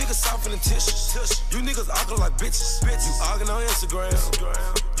niggas soft in the tissue. You niggas arguing like bitches. You arguing on Instagram.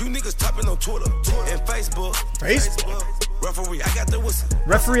 You niggas tapping on Twitter and Facebook. Referee, I got the whistle.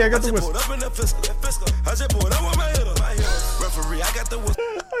 Referee, I got the just whistle. pulled up in the fiscal. I just pulled up with my hitter. Referee, I got the whistle. I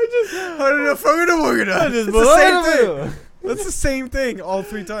don't know if I'm gonna work it out. It's pulled the up same in the thing. That's the same thing all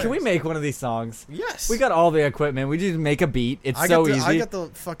three times. Can we make one of these songs? Yes. We got all the equipment. We just make a beat. It's I so got the, easy. I got the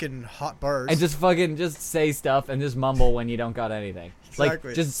fucking hot bars. And just say stuff and just mumble when you don't got anything. Exactly.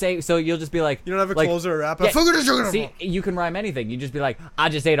 Like just say so you'll just be like You don't have a like, closer or rap. yeah, I fucking just see, you can rhyme anything. You just be like, I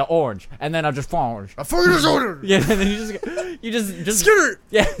just ate an orange and then I just orange. I fucking just ordered. Yeah, and then you just Skirt.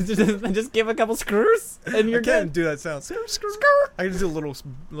 yeah, just give a couple screws and you're I can't good. do that sound. Skirt. I can just do a little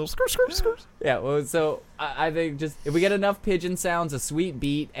skirt. Yeah, well, so I think just if we get enough pigeon sounds, a sweet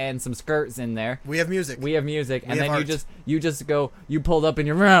beat, and some skirts in there, We have music. we have music, and have then art. you just go, you pulled up in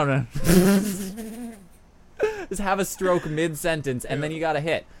your mouth. Just have a stroke mid sentence, and then you got a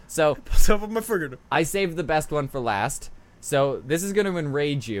hit. So What's up with my finger? I saved the best one for last. So this is going to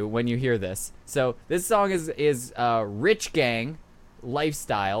enrage you when you hear this. So this song is Rich Gang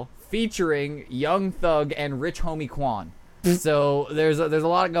Lifestyle featuring Young Thug and Rich Homie Quan. So there's a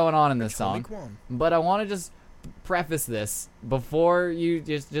lot going on in this song. Homie Quan. But I want to just preface this before you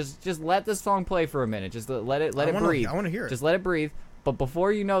just let this song play for a minute. Just let it breathe. I wanna hear it. Just let it breathe. But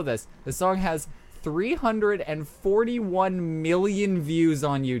before you know this, the song has 341 million views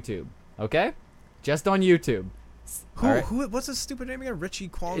on YouTube. Okay? Just on YouTube. Who? All right. Who? What's his stupid name again? Richie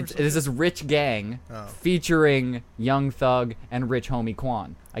Quan. Or It's something? this Rich Gang Oh. featuring Young Thug and Rich Homie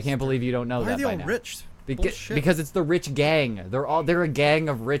Quan. I can't believe you don't know Why that are they by all now. rich? Bullshit. Because it's the Rich Gang. They're a gang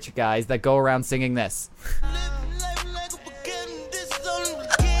of rich guys that go around singing this.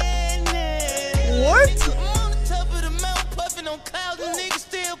 What?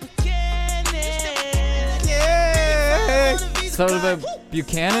 Yeah. So about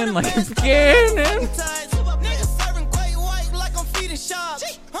Buchanan, like Buchanan.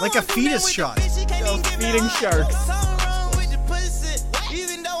 Like a fetus shot. Feeding sharks.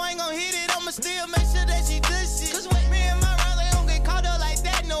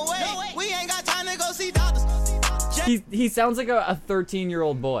 He sounds like a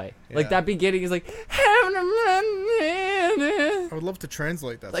 13-year-old boy. Like Yeah. that beginning is like having a I would love to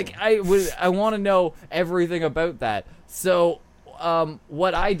translate that. like song. I want to know everything about that. So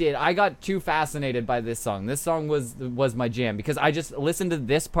what I did, I got too fascinated by this song. This song was my jam because I just listened to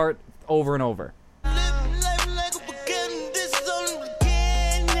this part over and over.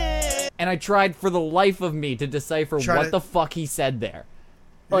 And I tried for the life of me to decipher Try what to- the fuck he said there.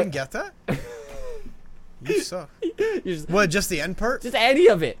 You didn't get that? You suck. You just, What? Just the end part? just any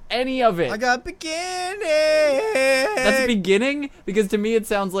of it. Any of it. I got beginning. That's beginning because to me it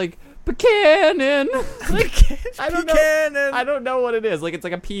sounds like Buchanan. Like, I don't know. Buchanan. I don't know what it is. Like it's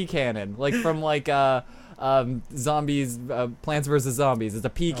like a pea cannon, like from like zombies, Plants vs Zombies. It's a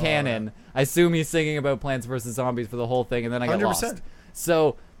pea cannon. I assume he's singing about Plants vs Zombies for the whole thing, and then I got 100%. lost.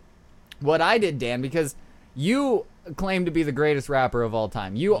 So, what I did, Dan, because you claim to be the greatest rapper of all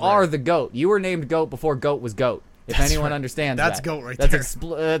time. You are the GOAT. You were named GOAT before GOAT was GOAT. If anyone understands That's that. GOAT right That's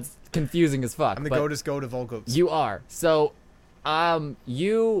there. That's confusing as fuck. I'm the but goatest goat of all goats. You are. So,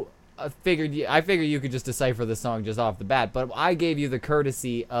 you figured you could just decipher the song just off the bat, but I gave you the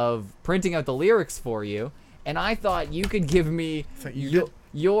courtesy of printing out the lyrics for you, and I thought you could give me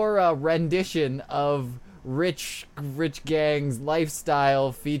your rendition of Rich Gang's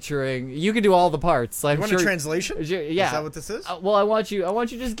lifestyle featuring. You can do all the parts. I'm You want sure, a translation? Yeah. Is that what this is? Well, I want you to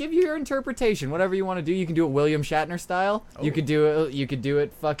just give you your interpretation, whatever you want to do. You can do it William Shatner style. Oh. You could do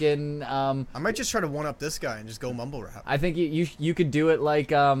it fucking. I might just try to one up this guy and just go mumble rap. I think you could do it like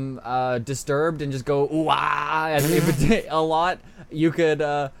Disturbed and just go ooh ah a lot. You could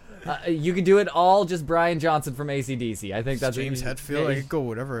do it all just Brian Johnson from AC/DC. I think that's James Hetfield. I could go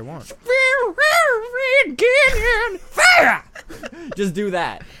whatever I want. Just do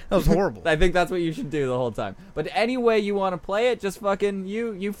that. That was horrible. I think that's what you should do the whole time. But any way you want to play it, just fucking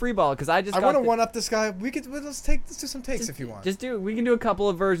you freeball because I want to one up this guy. Let's do some takes if you want. We can do a couple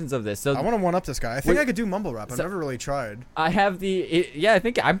of versions of this. So I want to one up this guy. I think I could do mumble rap. I've never really tried. I have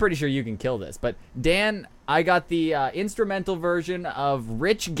I'm pretty sure you can kill this. But Dan, I got the instrumental version of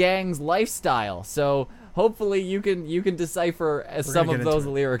Rich Gang's Lifestyle. So hopefully you can decipher some of those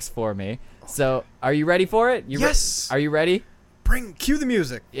lyrics for me. So, are you ready for it? Yes. Are you ready? Cue the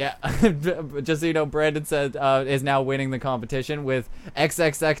music. Yeah. Just so you know, Brandon said is now winning the competition with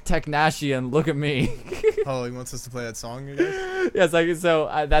XXX Technasian. Look at me. Oh, he wants us to play that song again? Yes.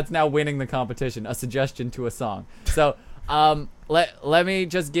 That's now winning the competition. A suggestion to a song. So, let me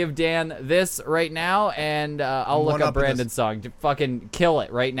just give Dan this right now, and I'll look up Brandon's song. Just fucking kill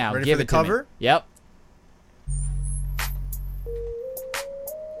it right now. Ready Give for the it to cover? me. Yep.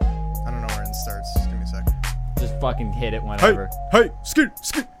 I don't know where it starts. Just give me a sec. Just fucking hit it whenever. Hey, scoot.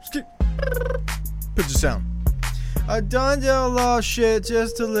 Pitch the sound. I done a lot of shit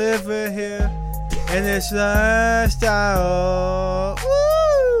just to live right here in this lifestyle.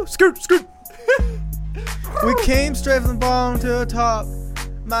 Woo! Scoot. We came straight from the bottom to the top.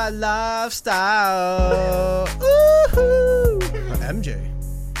 My lifestyle. Woo-hoo! MJ.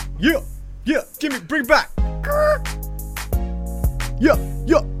 Yeah. Bring it back. Yeah.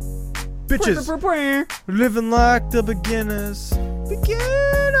 Bitches. Living like the beginners.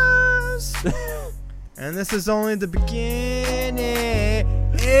 And this is only the beginning.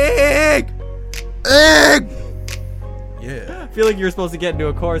 Egg. Yeah. I feel like you were supposed to get into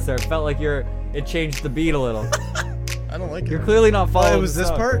a chorus there. It felt like it changed the beat a little. I don't like it. You're clearly not following. It was this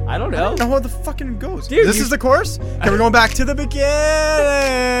part? I don't know. I don't know how the fucking goes. Dude, this is the chorus? Okay, we're going back to the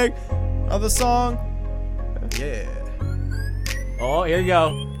beginning of the song. Yeah. Oh, here you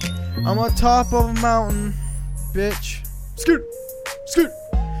go. I'm on top of a mountain, bitch. Scoot.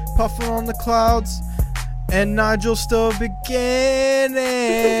 Puffing on the clouds, and Nigel's still beginning.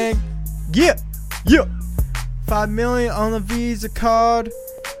 Yeah. 5 million on the Visa card.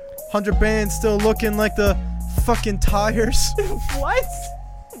 100 bands still looking like the fucking tires. What?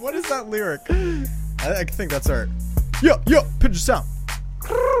 What is that lyric? I think that's art. Yo, pitch the sound.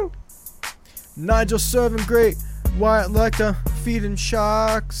 Nigel serving great. Wyatt like the feeding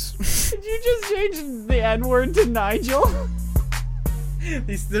sharks. Did you just change the N-word to Nigel?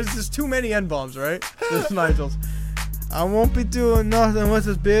 There's just too many N-bombs, right? There's Nigels. I won't be doing nothing with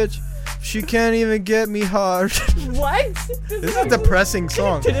this bitch. She can't even get me hard. What? This is a depressing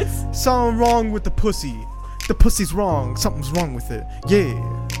song. Something wrong with the pussy. The pussy's wrong. Something's wrong with it. Yeah.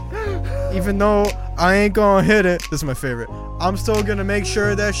 Even though I ain't gonna hit it. This is my favorite. I'm still gonna make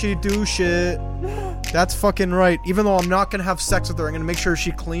sure that she do shit. That's fucking right. Even though I'm not gonna have sex with her, I'm gonna make sure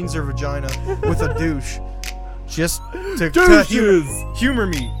she cleans her vagina with a douche. Just to humor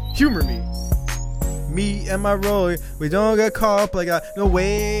me. Me and my Rolly, we don't get caught up. I got no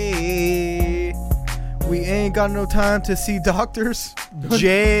way. We ain't got no time to see doctors.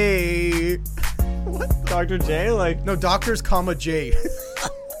 J. What? Dr. J? Like no doctors, comma J.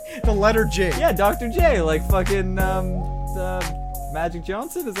 The letter J. Yeah, Dr. J. Like fucking Magic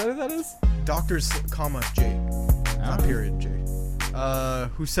Johnson. Is that who that is? Doctors, comma J. Not period J.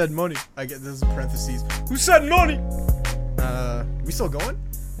 Who said money? I get this in parentheses. Who said money? We still going?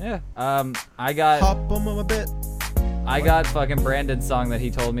 Yeah. I got. Hop on my bed. I got fucking Brandon's song that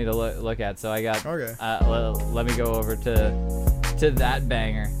he told me to look at, so I got. Okay. Let me go over to that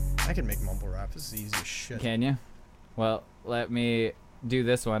banger. I can make mumble rap. This is easy as shit. Can you? Well, let me do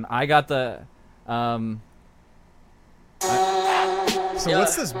this one. I got the. So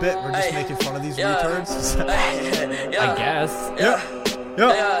what's this bit? We're just making fun of these retards? I guess. Yeah.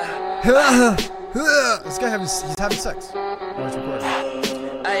 This guy he's having sex. Oh, he's recording.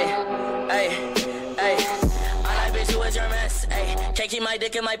 Can't keep my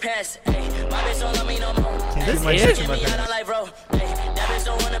dick in my pants. My bitch don't love me no more. Can't keep my dick in my I don't pants. like, bro. That bitch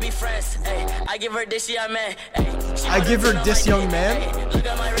don't wanna be friends. I give her this young man. I give her this young man? Look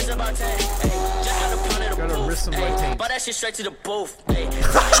at my wrist about 10. Just got a pound of the Got a wrist on my taint. but that shit straight to the booth.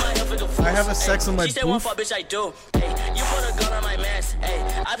 I have a sex on my She said one booth? fuck, bitch, I do. You put a gun on my mans.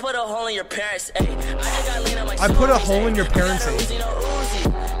 I put a hole in your parents. I just got lean on my I put a hole in your parents' Fuck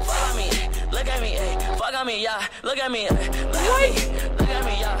on me. Look at me. Fuck on me, yeah. Look at me. Look at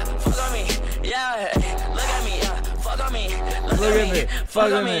me, yeah. Fuck on me. Yeah. Look at me, yeah. Fuck on me. Look at me.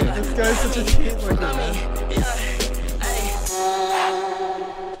 Fuck on me. This guy's such a cheat licker, man.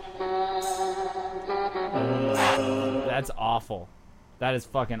 That's awful. That is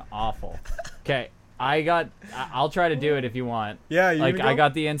fucking awful. Okay, I'll try to do it if you want. Yeah, you like gonna go? I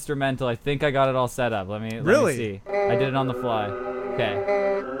got the instrumental. I think I got it all set up. Let me Really? see. I did it on the fly. Okay.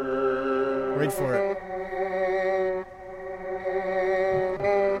 Wait for it.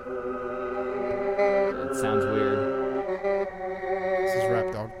 It sounds weird. This is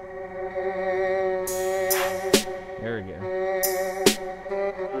rap, dog. There we go.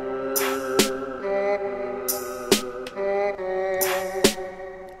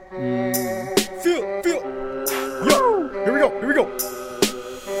 Feel. Yo, here we go.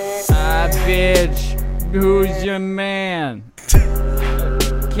 Ah, bitch, who's your man?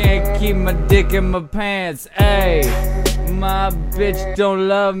 Can't keep my dick in my pants, ayy. My bitch don't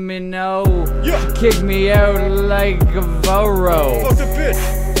love me, no. Yeah. Kick me out like a Voro. Fuck the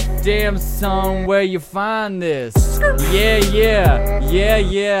bitch. Damn son, where you find this?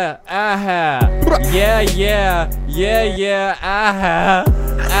 Yeah, aha. Yeah, aha.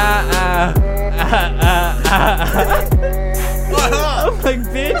 I'm like,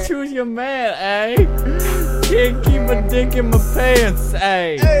 bitch, who's your man, eh? Can't keep my dick in my pants,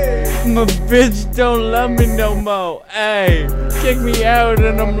 eh? My bitch don't love me no more, eh? Kick me out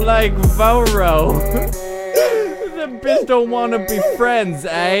and I'm like Voro. The bitch don't wanna be friends,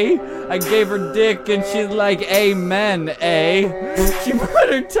 eh? I gave her dick and she's like, amen, eh? She put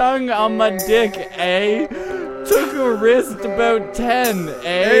her tongue on my dick, eh? Took her wrist about 10,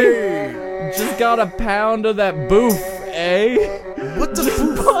 eh? Just got a pound of that booth, eh? What the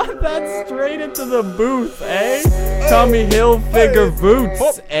Just bought that straight into the booth, eh? Tommy Hilfiger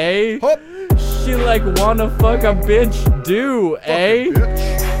boots, eh? She like wanna fuck a bitch, do, eh?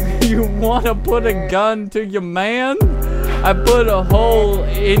 You wanna put a gun to your man? I put a hole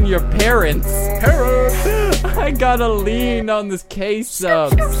in your parents. I gotta lean on this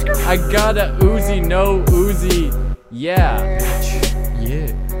K-subs. I gotta Uzi, no Uzi. Yeah.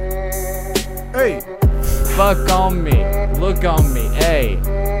 Yeah. Hey. Fuck on me. Look on me, ayy.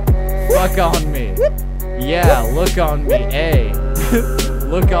 Fuck on me. Yeah, look on me, ayy.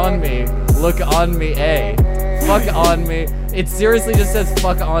 Look on me. Look on me, ayy. Fuck on me. It seriously just says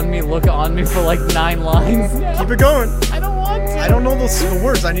fuck on me, look on me for like 9 lines. Keep it going. I don't want to. I don't know the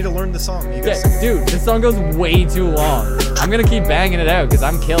words. I need to learn the song. You guys Yeah, dude, this song goes way too long. I'm gonna keep banging it out because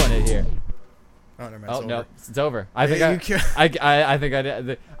I'm killing it here. Oh, never mind. Oh It's no, over. it's over. I think Yeah, you can't- I think I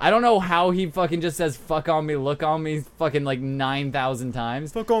did. I don't know how he fucking just says "fuck on me, look on me" fucking like 9,000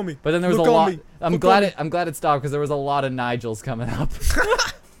 times. Fuck on me. But then there was Look a on lot. me. I'm Look glad on it. I'm glad it stopped because there was a lot of Nigels coming up.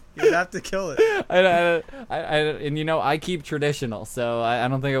 You'd have to kill it. And you know I keep traditional, so I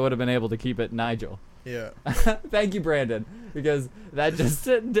don't think I would have been able to keep it Nigel. Yeah. Thank you, Brandon, because that just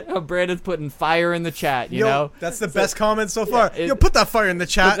Brandon's putting fire in the chat. You Yo, know, that's the best comment so far. it- Yo, put that fire in the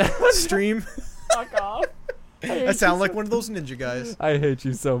chat stream. fuck off. I sound like one of those ninja guys. I hate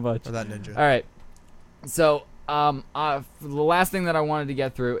you so much. Or that ninja. All right. So, the last thing that I wanted to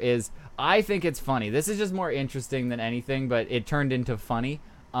get through is I think it's funny. This is just more interesting than anything, but it turned into funny.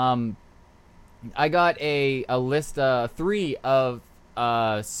 I got a list, 3 of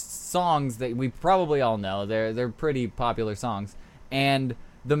songs that we probably all know. They're pretty popular songs, and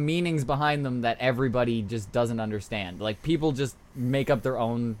the meanings behind them that everybody just doesn't understand. Like, people just make up their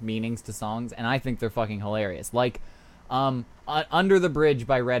own meanings to songs, and I think they're fucking hilarious. Like, Under the Bridge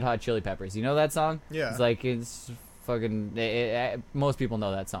by Red Hot Chili Peppers. You know that song? Yeah. It's like, it's fucking... most people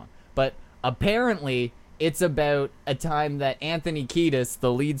know that song. But apparently, it's about a time that Anthony Kiedis,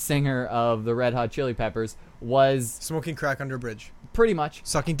 the lead singer of the Red Hot Chili Peppers, was Smoking crack under a bridge. pretty much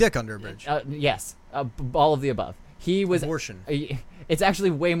Sucking dick under a bridge. yes, all of the above. He was Abortion. It's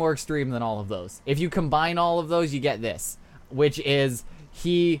actually way more extreme than all of those. If you combine all of those, you get this, which is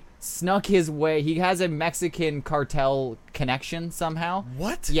he snuck his way. He has a Mexican cartel connection somehow.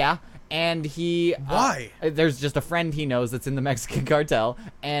 What? Yeah, and he Why? There's just a friend he knows that's in the Mexican cartel,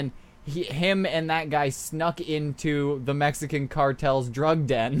 and him and that guy snuck into the Mexican cartel's drug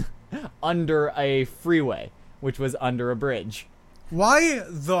den under a freeway, which was under a bridge. Why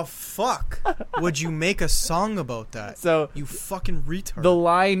the fuck would you make a song about that? So you fucking retard. The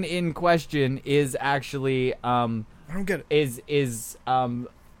line in question is actually I don't get it. Is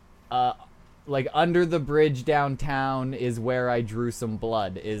like under the bridge downtown is where I drew some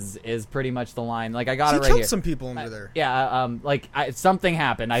blood is pretty much the line. Like I got it right here. He killed some people under there. Yeah, something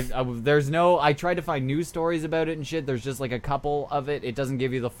happened. I tried to find news stories about it and shit. There's just like a couple of it. It doesn't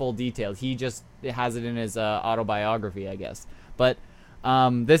give you the full details. He just has it in his autobiography, I guess. But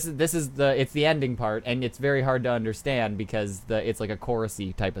this is it's the ending part, and it's very hard to understand because it's like a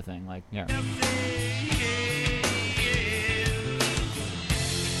chorusy type of thing. Like, yeah.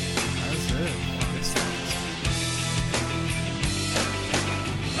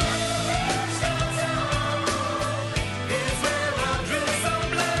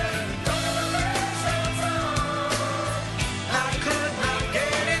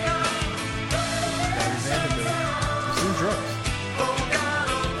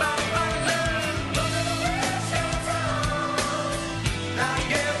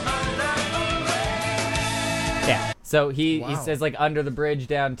 So he says, like, under the bridge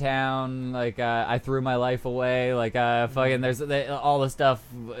downtown, like, I threw my life away, like, fucking, there's all the stuff,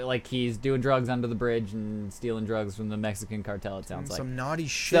 like, he's doing drugs under the bridge and stealing drugs from the Mexican cartel, it sounds like. Some naughty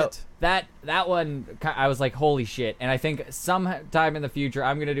shit. So that one, I was like, holy shit. And I think sometime in the future,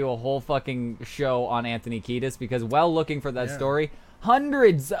 I'm going to do a whole fucking show on Anthony Kiedis, because while looking for that story,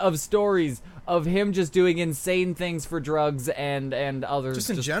 hundreds of stories of him just doing insane things for drugs and others. Just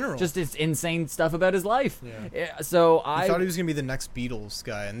in general. Just it's insane stuff about his life. Yeah. So I thought he was going to be the next Beatles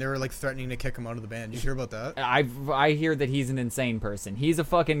guy, and they were like threatening to kick him out of the band. Did you hear about that? I hear that he's an insane person. He's a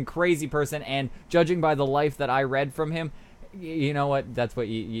fucking crazy person, and judging by the life that I read from him, you know what? That's what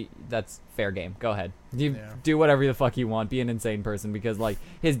that's fair game. Go ahead. Do whatever the fuck you want. Be an insane person, because like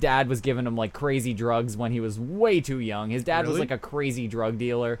his dad was giving him like crazy drugs when he was way too young. His dad was like a crazy drug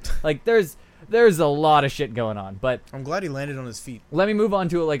dealer. Like there's a lot of shit going on, but I'm glad he landed on his feet. Let me move on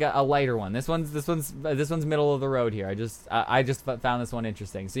to like a lighter one. This one's middle of the road here. I just found this one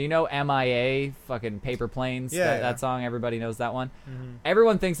interesting. So you know MIA, fucking Paper Planes, that song, everybody knows that one. Mm-hmm.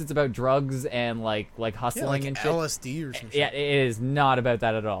 Everyone thinks it's about drugs and like hustling and shit. LSD or something. Yeah, it is not about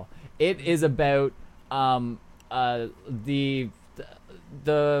that at all. It is about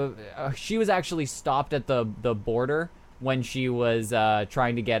she was actually stopped at the border when she was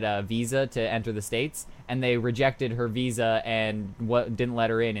trying to get a visa to enter the States, and they rejected her visa and didn't let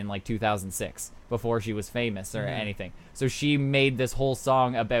her in like 2006 before she was famous or anything. So she made this whole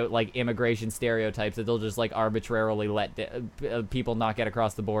song about like immigration stereotypes that they'll just like arbitrarily let people not get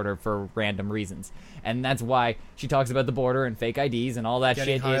across the border for random reasons. And that's why she talks about the border and fake IDs and all that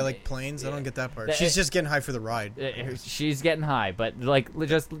getting shit. Getting high like planes? I don't get that part. She's just getting high for the ride. She's getting high, but like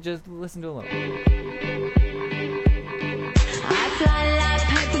just listen to a little. I fly like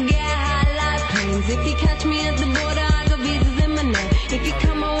paper, get high like planes. If you catch me at the border, I got visas in my name. If you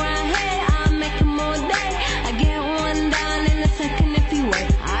come around here, I'll make them all day. I get one down in a second if you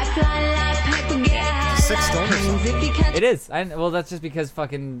wait. I fly like paper, get high like planes. If you catch it is. Well, that's just because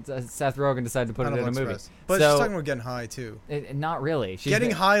fucking Seth Rogen decided to put it in a movie. But she's talking about getting high too. Not really. She's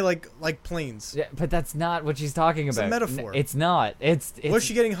getting high like planes. Yeah, but that's not what she's talking about. It's a metaphor. It's not. It's what's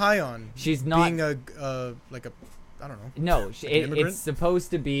she getting high on? She's not being I don't know. No, it's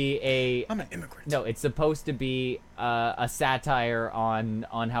supposed to be I'm an immigrant. No, it's supposed to be a satire on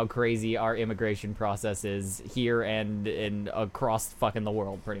how crazy our immigration process is here and across fucking the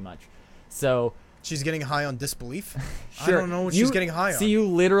world, pretty much. So she's getting high on disbelief. Sure. I don't know what she's getting high on. See, you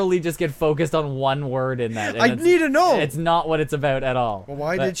literally just get focused on one word in that. I need to know. It's not what it's about at all. Well,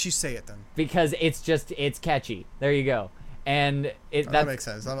 why did she say it then? Because it's catchy. There you go. And that makes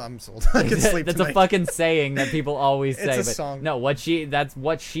sense. I'm sold. I can sleep That's tonight. a fucking saying that people always say. It's a song. No, that's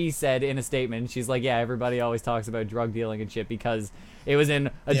what she said in a statement. She's like, yeah, everybody always talks about drug dealing and shit because it was in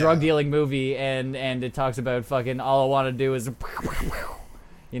a drug dealing movie, and it talks about fucking all I want to do is,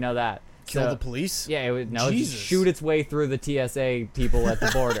 you know that. Kill the police? Yeah, it would just shoot its way through the TSA people at the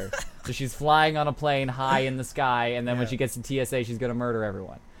border. So she's flying on a plane high in the sky, and then when she gets to TSA, she's gonna murder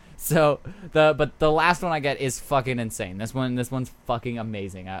everyone. So but the last one I get is fucking insane. This one's fucking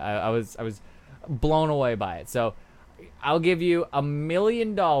amazing. I was blown away by it. So I'll give you $1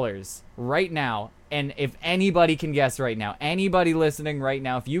 million right now. And if anybody can guess right now, anybody listening right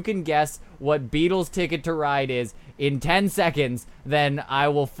now, if you can guess what Beatles Ticket to Ride is in 10 seconds, then I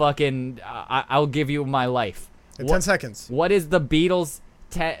will fucking, I'll give you my life. In 10 seconds. What is the Beatles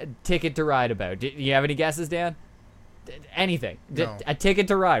Ticket to Ride about? Do you have any guesses, Dan? Anything. No. A Ticket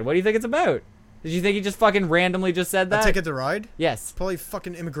to Ride. What do you think it's about? Did you think he just fucking randomly just said that? A Ticket to Ride? Yes. Probably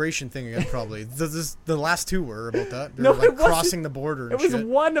fucking immigration thing again, probably. The last two were about that. They No, were like it wasn't. crossing the border and It was shit.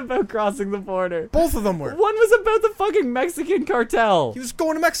 one about crossing the border. Both of them were. One was about the fucking Mexican cartel. He was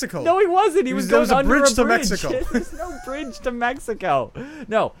going to Mexico. No, he wasn't. He was there going was a under bridge a to bridge. Mexico. There's no bridge to Mexico.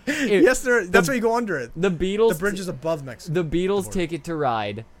 No. Yes, that's why you go under it. The Beatles. The bridge is above Mexico. The Beatles Ticket to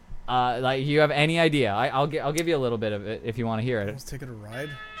Ride. Like, you have any idea? I'll give you a little bit of it if you want to hear it. Beatles Ticket to Ride?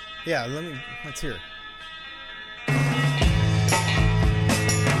 Yeah, let's hear it.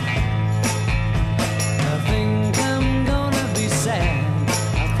 I think I'm gonna be sad.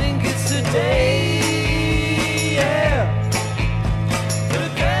 I think it's today. Yeah. The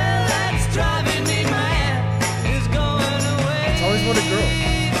girl that's driving me mad is going away. It's always about a girl.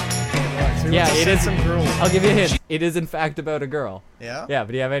 So he Yeah, wants to it send is. some girl. I'll give you a hint. It is in fact about a girl. Yeah? Yeah,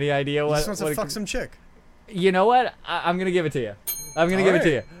 but do you have any idea He what? just wants what to it fuck could- some chick. You know what? I'm gonna give it to you. I'm gonna give it to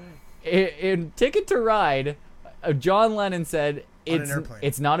you. In Ticket to Ride, John Lennon said On an airplane.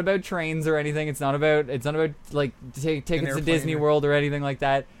 it's not about trains or anything. It's not about like tickets to airplane Disney or- World or anything like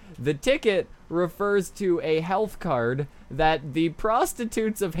that. The ticket refers to a health card that the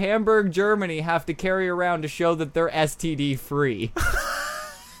prostitutes of Hamburg, Germany have to carry around to show that they're STD free.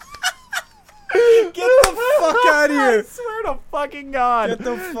 Get the fuck out of I here. swear to fucking God. Get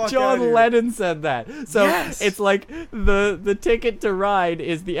the fuck John outta here. Lennon said that. So Yes. it's like the ticket to ride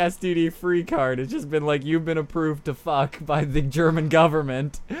is the STD free card. It's just been like, you've been approved to fuck by the German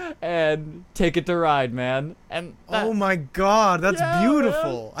government, and ticket to ride, man. And Oh my god, that's Yeah,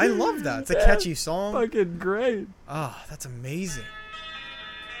 beautiful. man. I love that. It's a Yeah, catchy song. fucking great. Ah, that's amazing.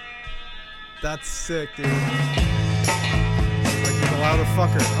 That's sick, dude. Like he's allowed to fuck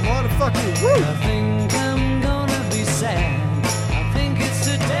her. I'm allowed to fuck you. Woo! I think I'm gonna be sad. I think it's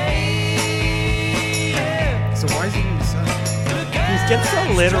today. Yeah. So why is he gonna sad? He's getting so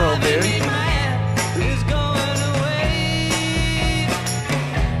literal, dude. Is going away.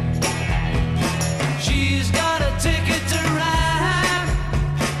 She's got a ticket to ride.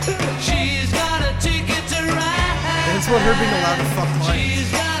 She's got a ticket to ride. And it's what her being allowed to fuck mine. She's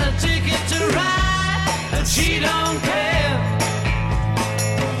got a ticket to ride, and she don't care.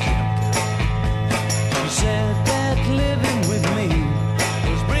 She said that living with me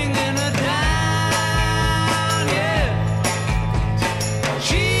was bringing her down, yeah.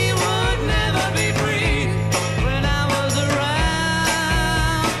 She would never be free when I was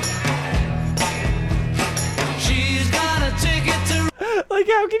around. She's got a ticket to Like,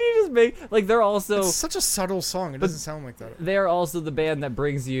 how can you just make like they're also It's such a subtle song. It doesn't sound like that. they're also the band that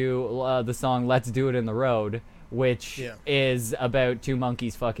brings you the song "Let's Do It in the Road," which Yeah. is about two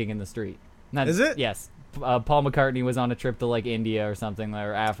monkeys fucking in the street. Is it? Yes. Paul McCartney was on a trip to like India or something,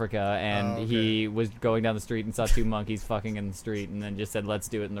 or Africa, and Oh, okay. he was going down the street and saw two monkeys fucking in the street, and then just said, "Let's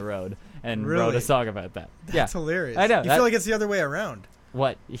do it in the road," and wrote Really? a song about that. That's yeah, hilarious. I know. You feel like it's the other way around.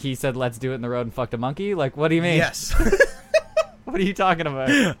 What he said? Let's do it in the road and fucked a monkey. Like, what do you mean? Yes. What are you talking about?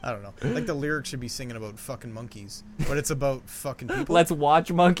 I don't know. Like the lyrics should be singing about fucking monkeys, but it's about fucking people. Let's watch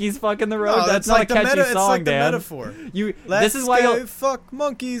monkeys fuck in the road. No, That's it's not like a the catchy meta. It's song, like the Dan. metaphor. You. Let's This is why. go You'll, fuck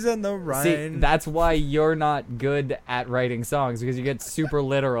monkeys in the rain. See, that's why you're not good at writing songs, because you get super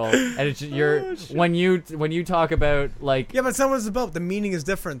literal, and it's you're when you talk about like Yeah, but it's not what it's about. The meaning is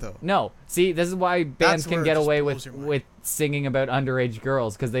different, though. no. See, this is why bands That's can where it get just away blows with your mind. with singing about underage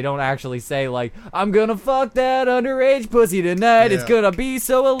girls, because they don't actually say like, "I'm gonna fuck that underage pussy tonight. It's Yeah. gonna be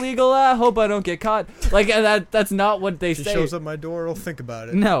so illegal. I hope I don't get caught." Like that's not what they She say. shows up my door. I'll think about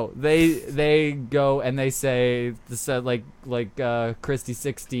it. No, they go and they say this, like Christy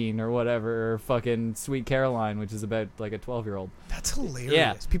 16 or whatever, or fucking Sweet Caroline, which is about like a 12-year-old. That's hilarious.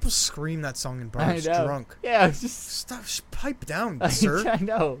 Yeah. People scream that song in I bars know. drunk. Yeah, it's just Stop. Pipe down, sir. I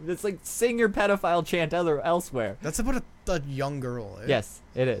know. It's like sing your pedophile chant elsewhere. That's about a young girl. Eh? Yes,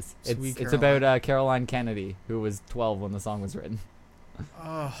 it is. Sweet It's Caroline. about Caroline Kennedy, who was 12 when the song was written.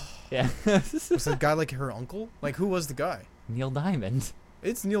 Oh, Yeah. was the guy like her uncle? Like, who was the guy? Neil Diamond.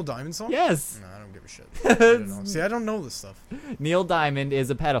 It's Neil Diamond's song? Yes. No, I don't give a shit. I don't know. See, I don't know this stuff. Neil Diamond is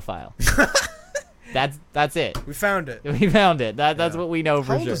a pedophile. That's it. We found it. We found it. That's what we know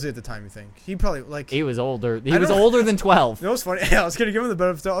for How old sure. was he at the time, you think? He probably, like... He was older. He was older than 12. You know what's funny? Yeah, I was going to give him the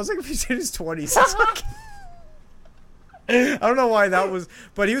benefit. I was like, if he's in his 20s. I don't know why that was...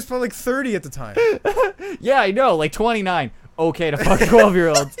 But he was probably like 30 at the time. Yeah, I know. Like 29. Okay to fuck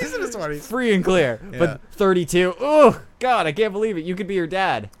 12-year-olds. He's in his 20s. Free and clear. Yeah. But 32. Oh, God, I can't believe it. You could be your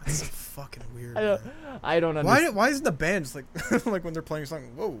dad. That's fucking weird. I don't understand. Why isn't the band just like... like when they're playing a song,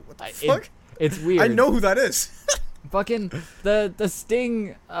 whoa, what the fuck? It's weird. I know who that is. Fucking the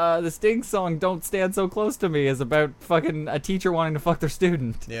Sting song "Don't Stand So Close to Me" is about fucking a teacher wanting to fuck their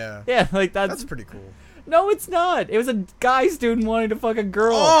student. Yeah. Yeah, like That's pretty cool. No, it's not. It was a guy student wanting to fuck a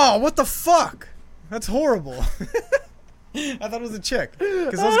girl. Oh, what the fuck? That's horrible. I thought it was a chick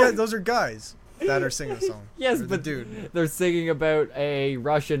because those are guys that are singing the song. Yes, Or but the dude. they're singing about a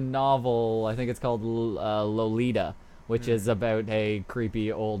Russian novel. I think it's called Lolita, which is about a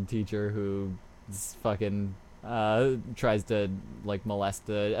creepy old teacher who fucking tries to like molest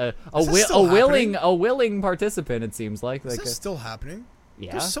a willing participant. It seems like. Is this still happening?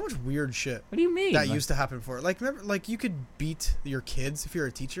 Yeah. There's so much weird shit. What do you mean? That used to happen before. Like, remember, like you could beat your kids if you're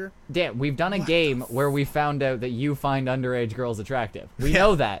a teacher. Dan, we've done a game where we found out that you find underage girls attractive. We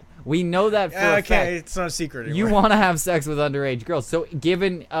know that. We know that for a fact. It's not a secret anymore. You want to have sex with underage girls. So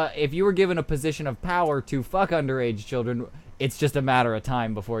given, if you were given a position of power to fuck underage children, it's just a matter of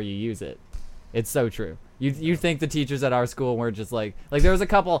time before you use it. It's so true. You think the teachers at our school were just like there was a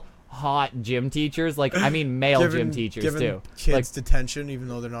couple hot gym teachers, male gym teachers too. Kids detention even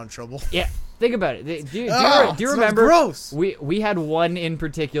though they're not in trouble. Yeah, think about it. Do you it remember? Gross. We had one in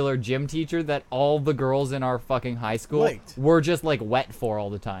particular gym teacher that all the girls in our fucking high school were just like wet for all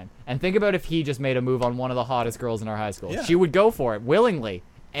the time. And think about if he just made a move on one of the hottest girls in our high school. Yeah. She would go for it willingly,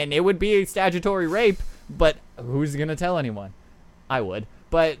 and it would be a statutory rape. But who's gonna tell anyone? I would.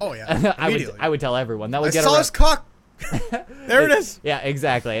 But I would tell everyone. That would get saw his cock. There it is. Yeah,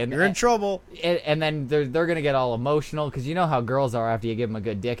 exactly. And you're in trouble. And then they're gonna get all emotional because you know how girls are after you give them a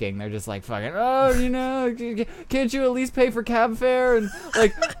good dicking. They're just like fucking. Oh, can't you at least pay for cab fare and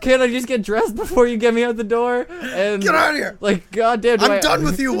like, can't I just get dressed before you get me out the door? And get out of here. Like, goddamn. I'm done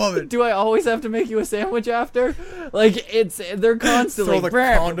with you, woman. Do I always have to make you a sandwich after? Like, they're constantly throw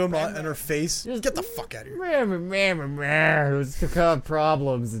the condom in her face. Just get the fuck out of here. It's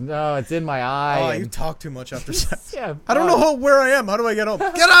problems. No, it's in my eye. Oh, you talk too much after sex. Yeah. I don't know where I am. How do I get home?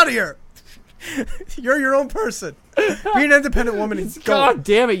 Get out of here. You're your own person. Be an independent woman and go. God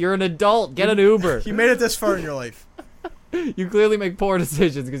damn it, you're an adult. Get an Uber. You made it this far in your life. You clearly make poor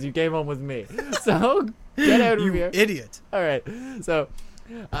decisions because you came home with me. So get out of you here. Idiot. All right. So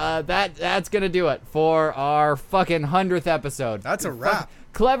that's going to do it for our fucking 100th episode. That's a wrap.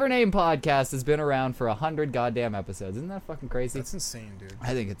 Clever Name Podcast has been around for 100 goddamn episodes. Isn't that fucking crazy? That's insane, dude.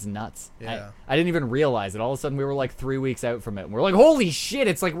 I think it's nuts. Yeah. I didn't even realize it. All of a sudden, we were like 3 weeks out from it. And we're like, holy shit,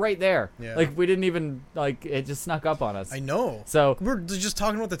 it's like right there. Yeah. Like, we didn't even, like, it just snuck up on us. I know. So we're just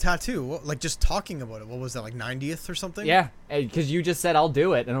talking about the tattoo. Like, just talking about it. What was that, like 90th or something? Yeah, because you just said, I'll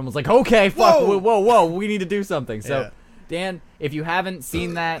do it. And I was like, okay, fuck, whoa, we need to do something. So, Dan, if you haven't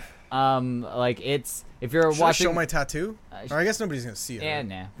seen that, if you're Should watching... I show my tattattoo? Or I guess nobody's going to see it. Yeah, right?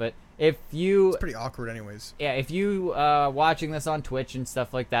 nah, but... If you... It's pretty awkward anyways. Yeah, if you watching this on Twitch and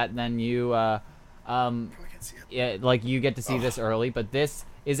stuff like that, then you you get to see this early, but this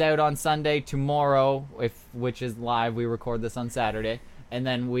is out on Sunday. Tomorrow, which is live, we record this on Saturday, and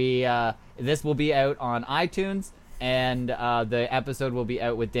then this will be out on iTunes, and the episode will be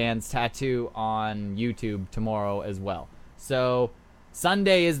out with Dan's tattoo on YouTube tomorrow as well. So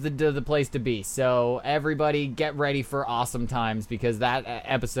Sunday is the place to be. So everybody get ready for awesome times because that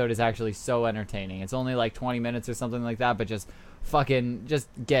episode is actually so entertaining. It's only like 20 minutes or something like that, but just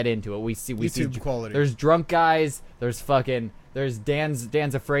get into it. We see quality. There's drunk guys. There's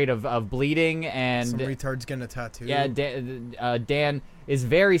Dan's afraid of bleeding, and some retard's getting a tattoo. Yeah, Dan is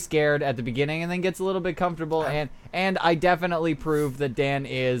very scared at the beginning and then gets a little bit comfortable, and I definitely proved that Dan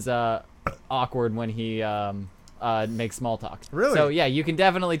is awkward when he make small talk. Really? So yeah, you can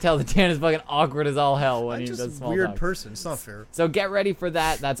definitely tell that Dan is fucking awkward as all hell when he does small talk. I'm just a weird person. It's not fair. So get ready for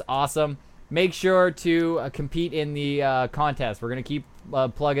that. That's awesome. Make sure to compete in the contest. We're gonna keep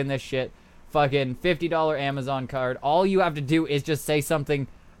plugging this shit. Fucking $50 Amazon card. All you have to do is just say something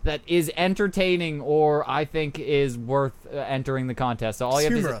that is entertaining or I think is worth entering the contest. So all you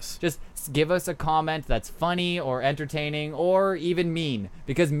have to just give us a comment that's funny or entertaining or even mean,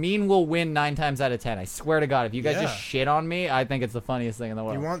 because mean will win 9 times out of 10. I swear to God, if you guys just shit on me, I think it's the funniest thing in the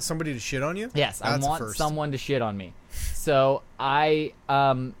world. You want somebody to shit on you? Yes, I want someone to shit on me. So I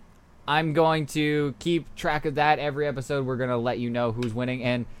I'm going to keep track of that every episode. We're gonna let you know who's winning,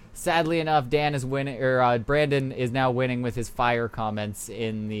 and sadly enough, Dan is winning, or Brandon is now winning with his fire comments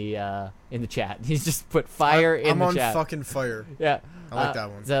in the chat. He's just put fire in the chat. I'm on fucking fire. Yeah, I like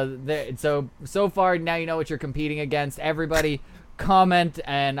that one. So far now you know what you're competing against. Everybody, comment,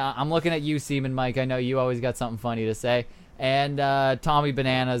 and I'm looking at you, Seaman Mike. I know you always got something funny to say. And Tommy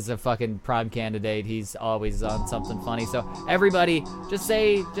Banana's a fucking prime candidate. He's always on something funny. So everybody, just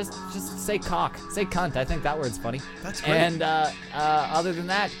say cock, say cunt. I think that word's funny. That's great. And other than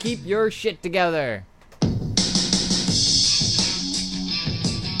that, keep your shit together.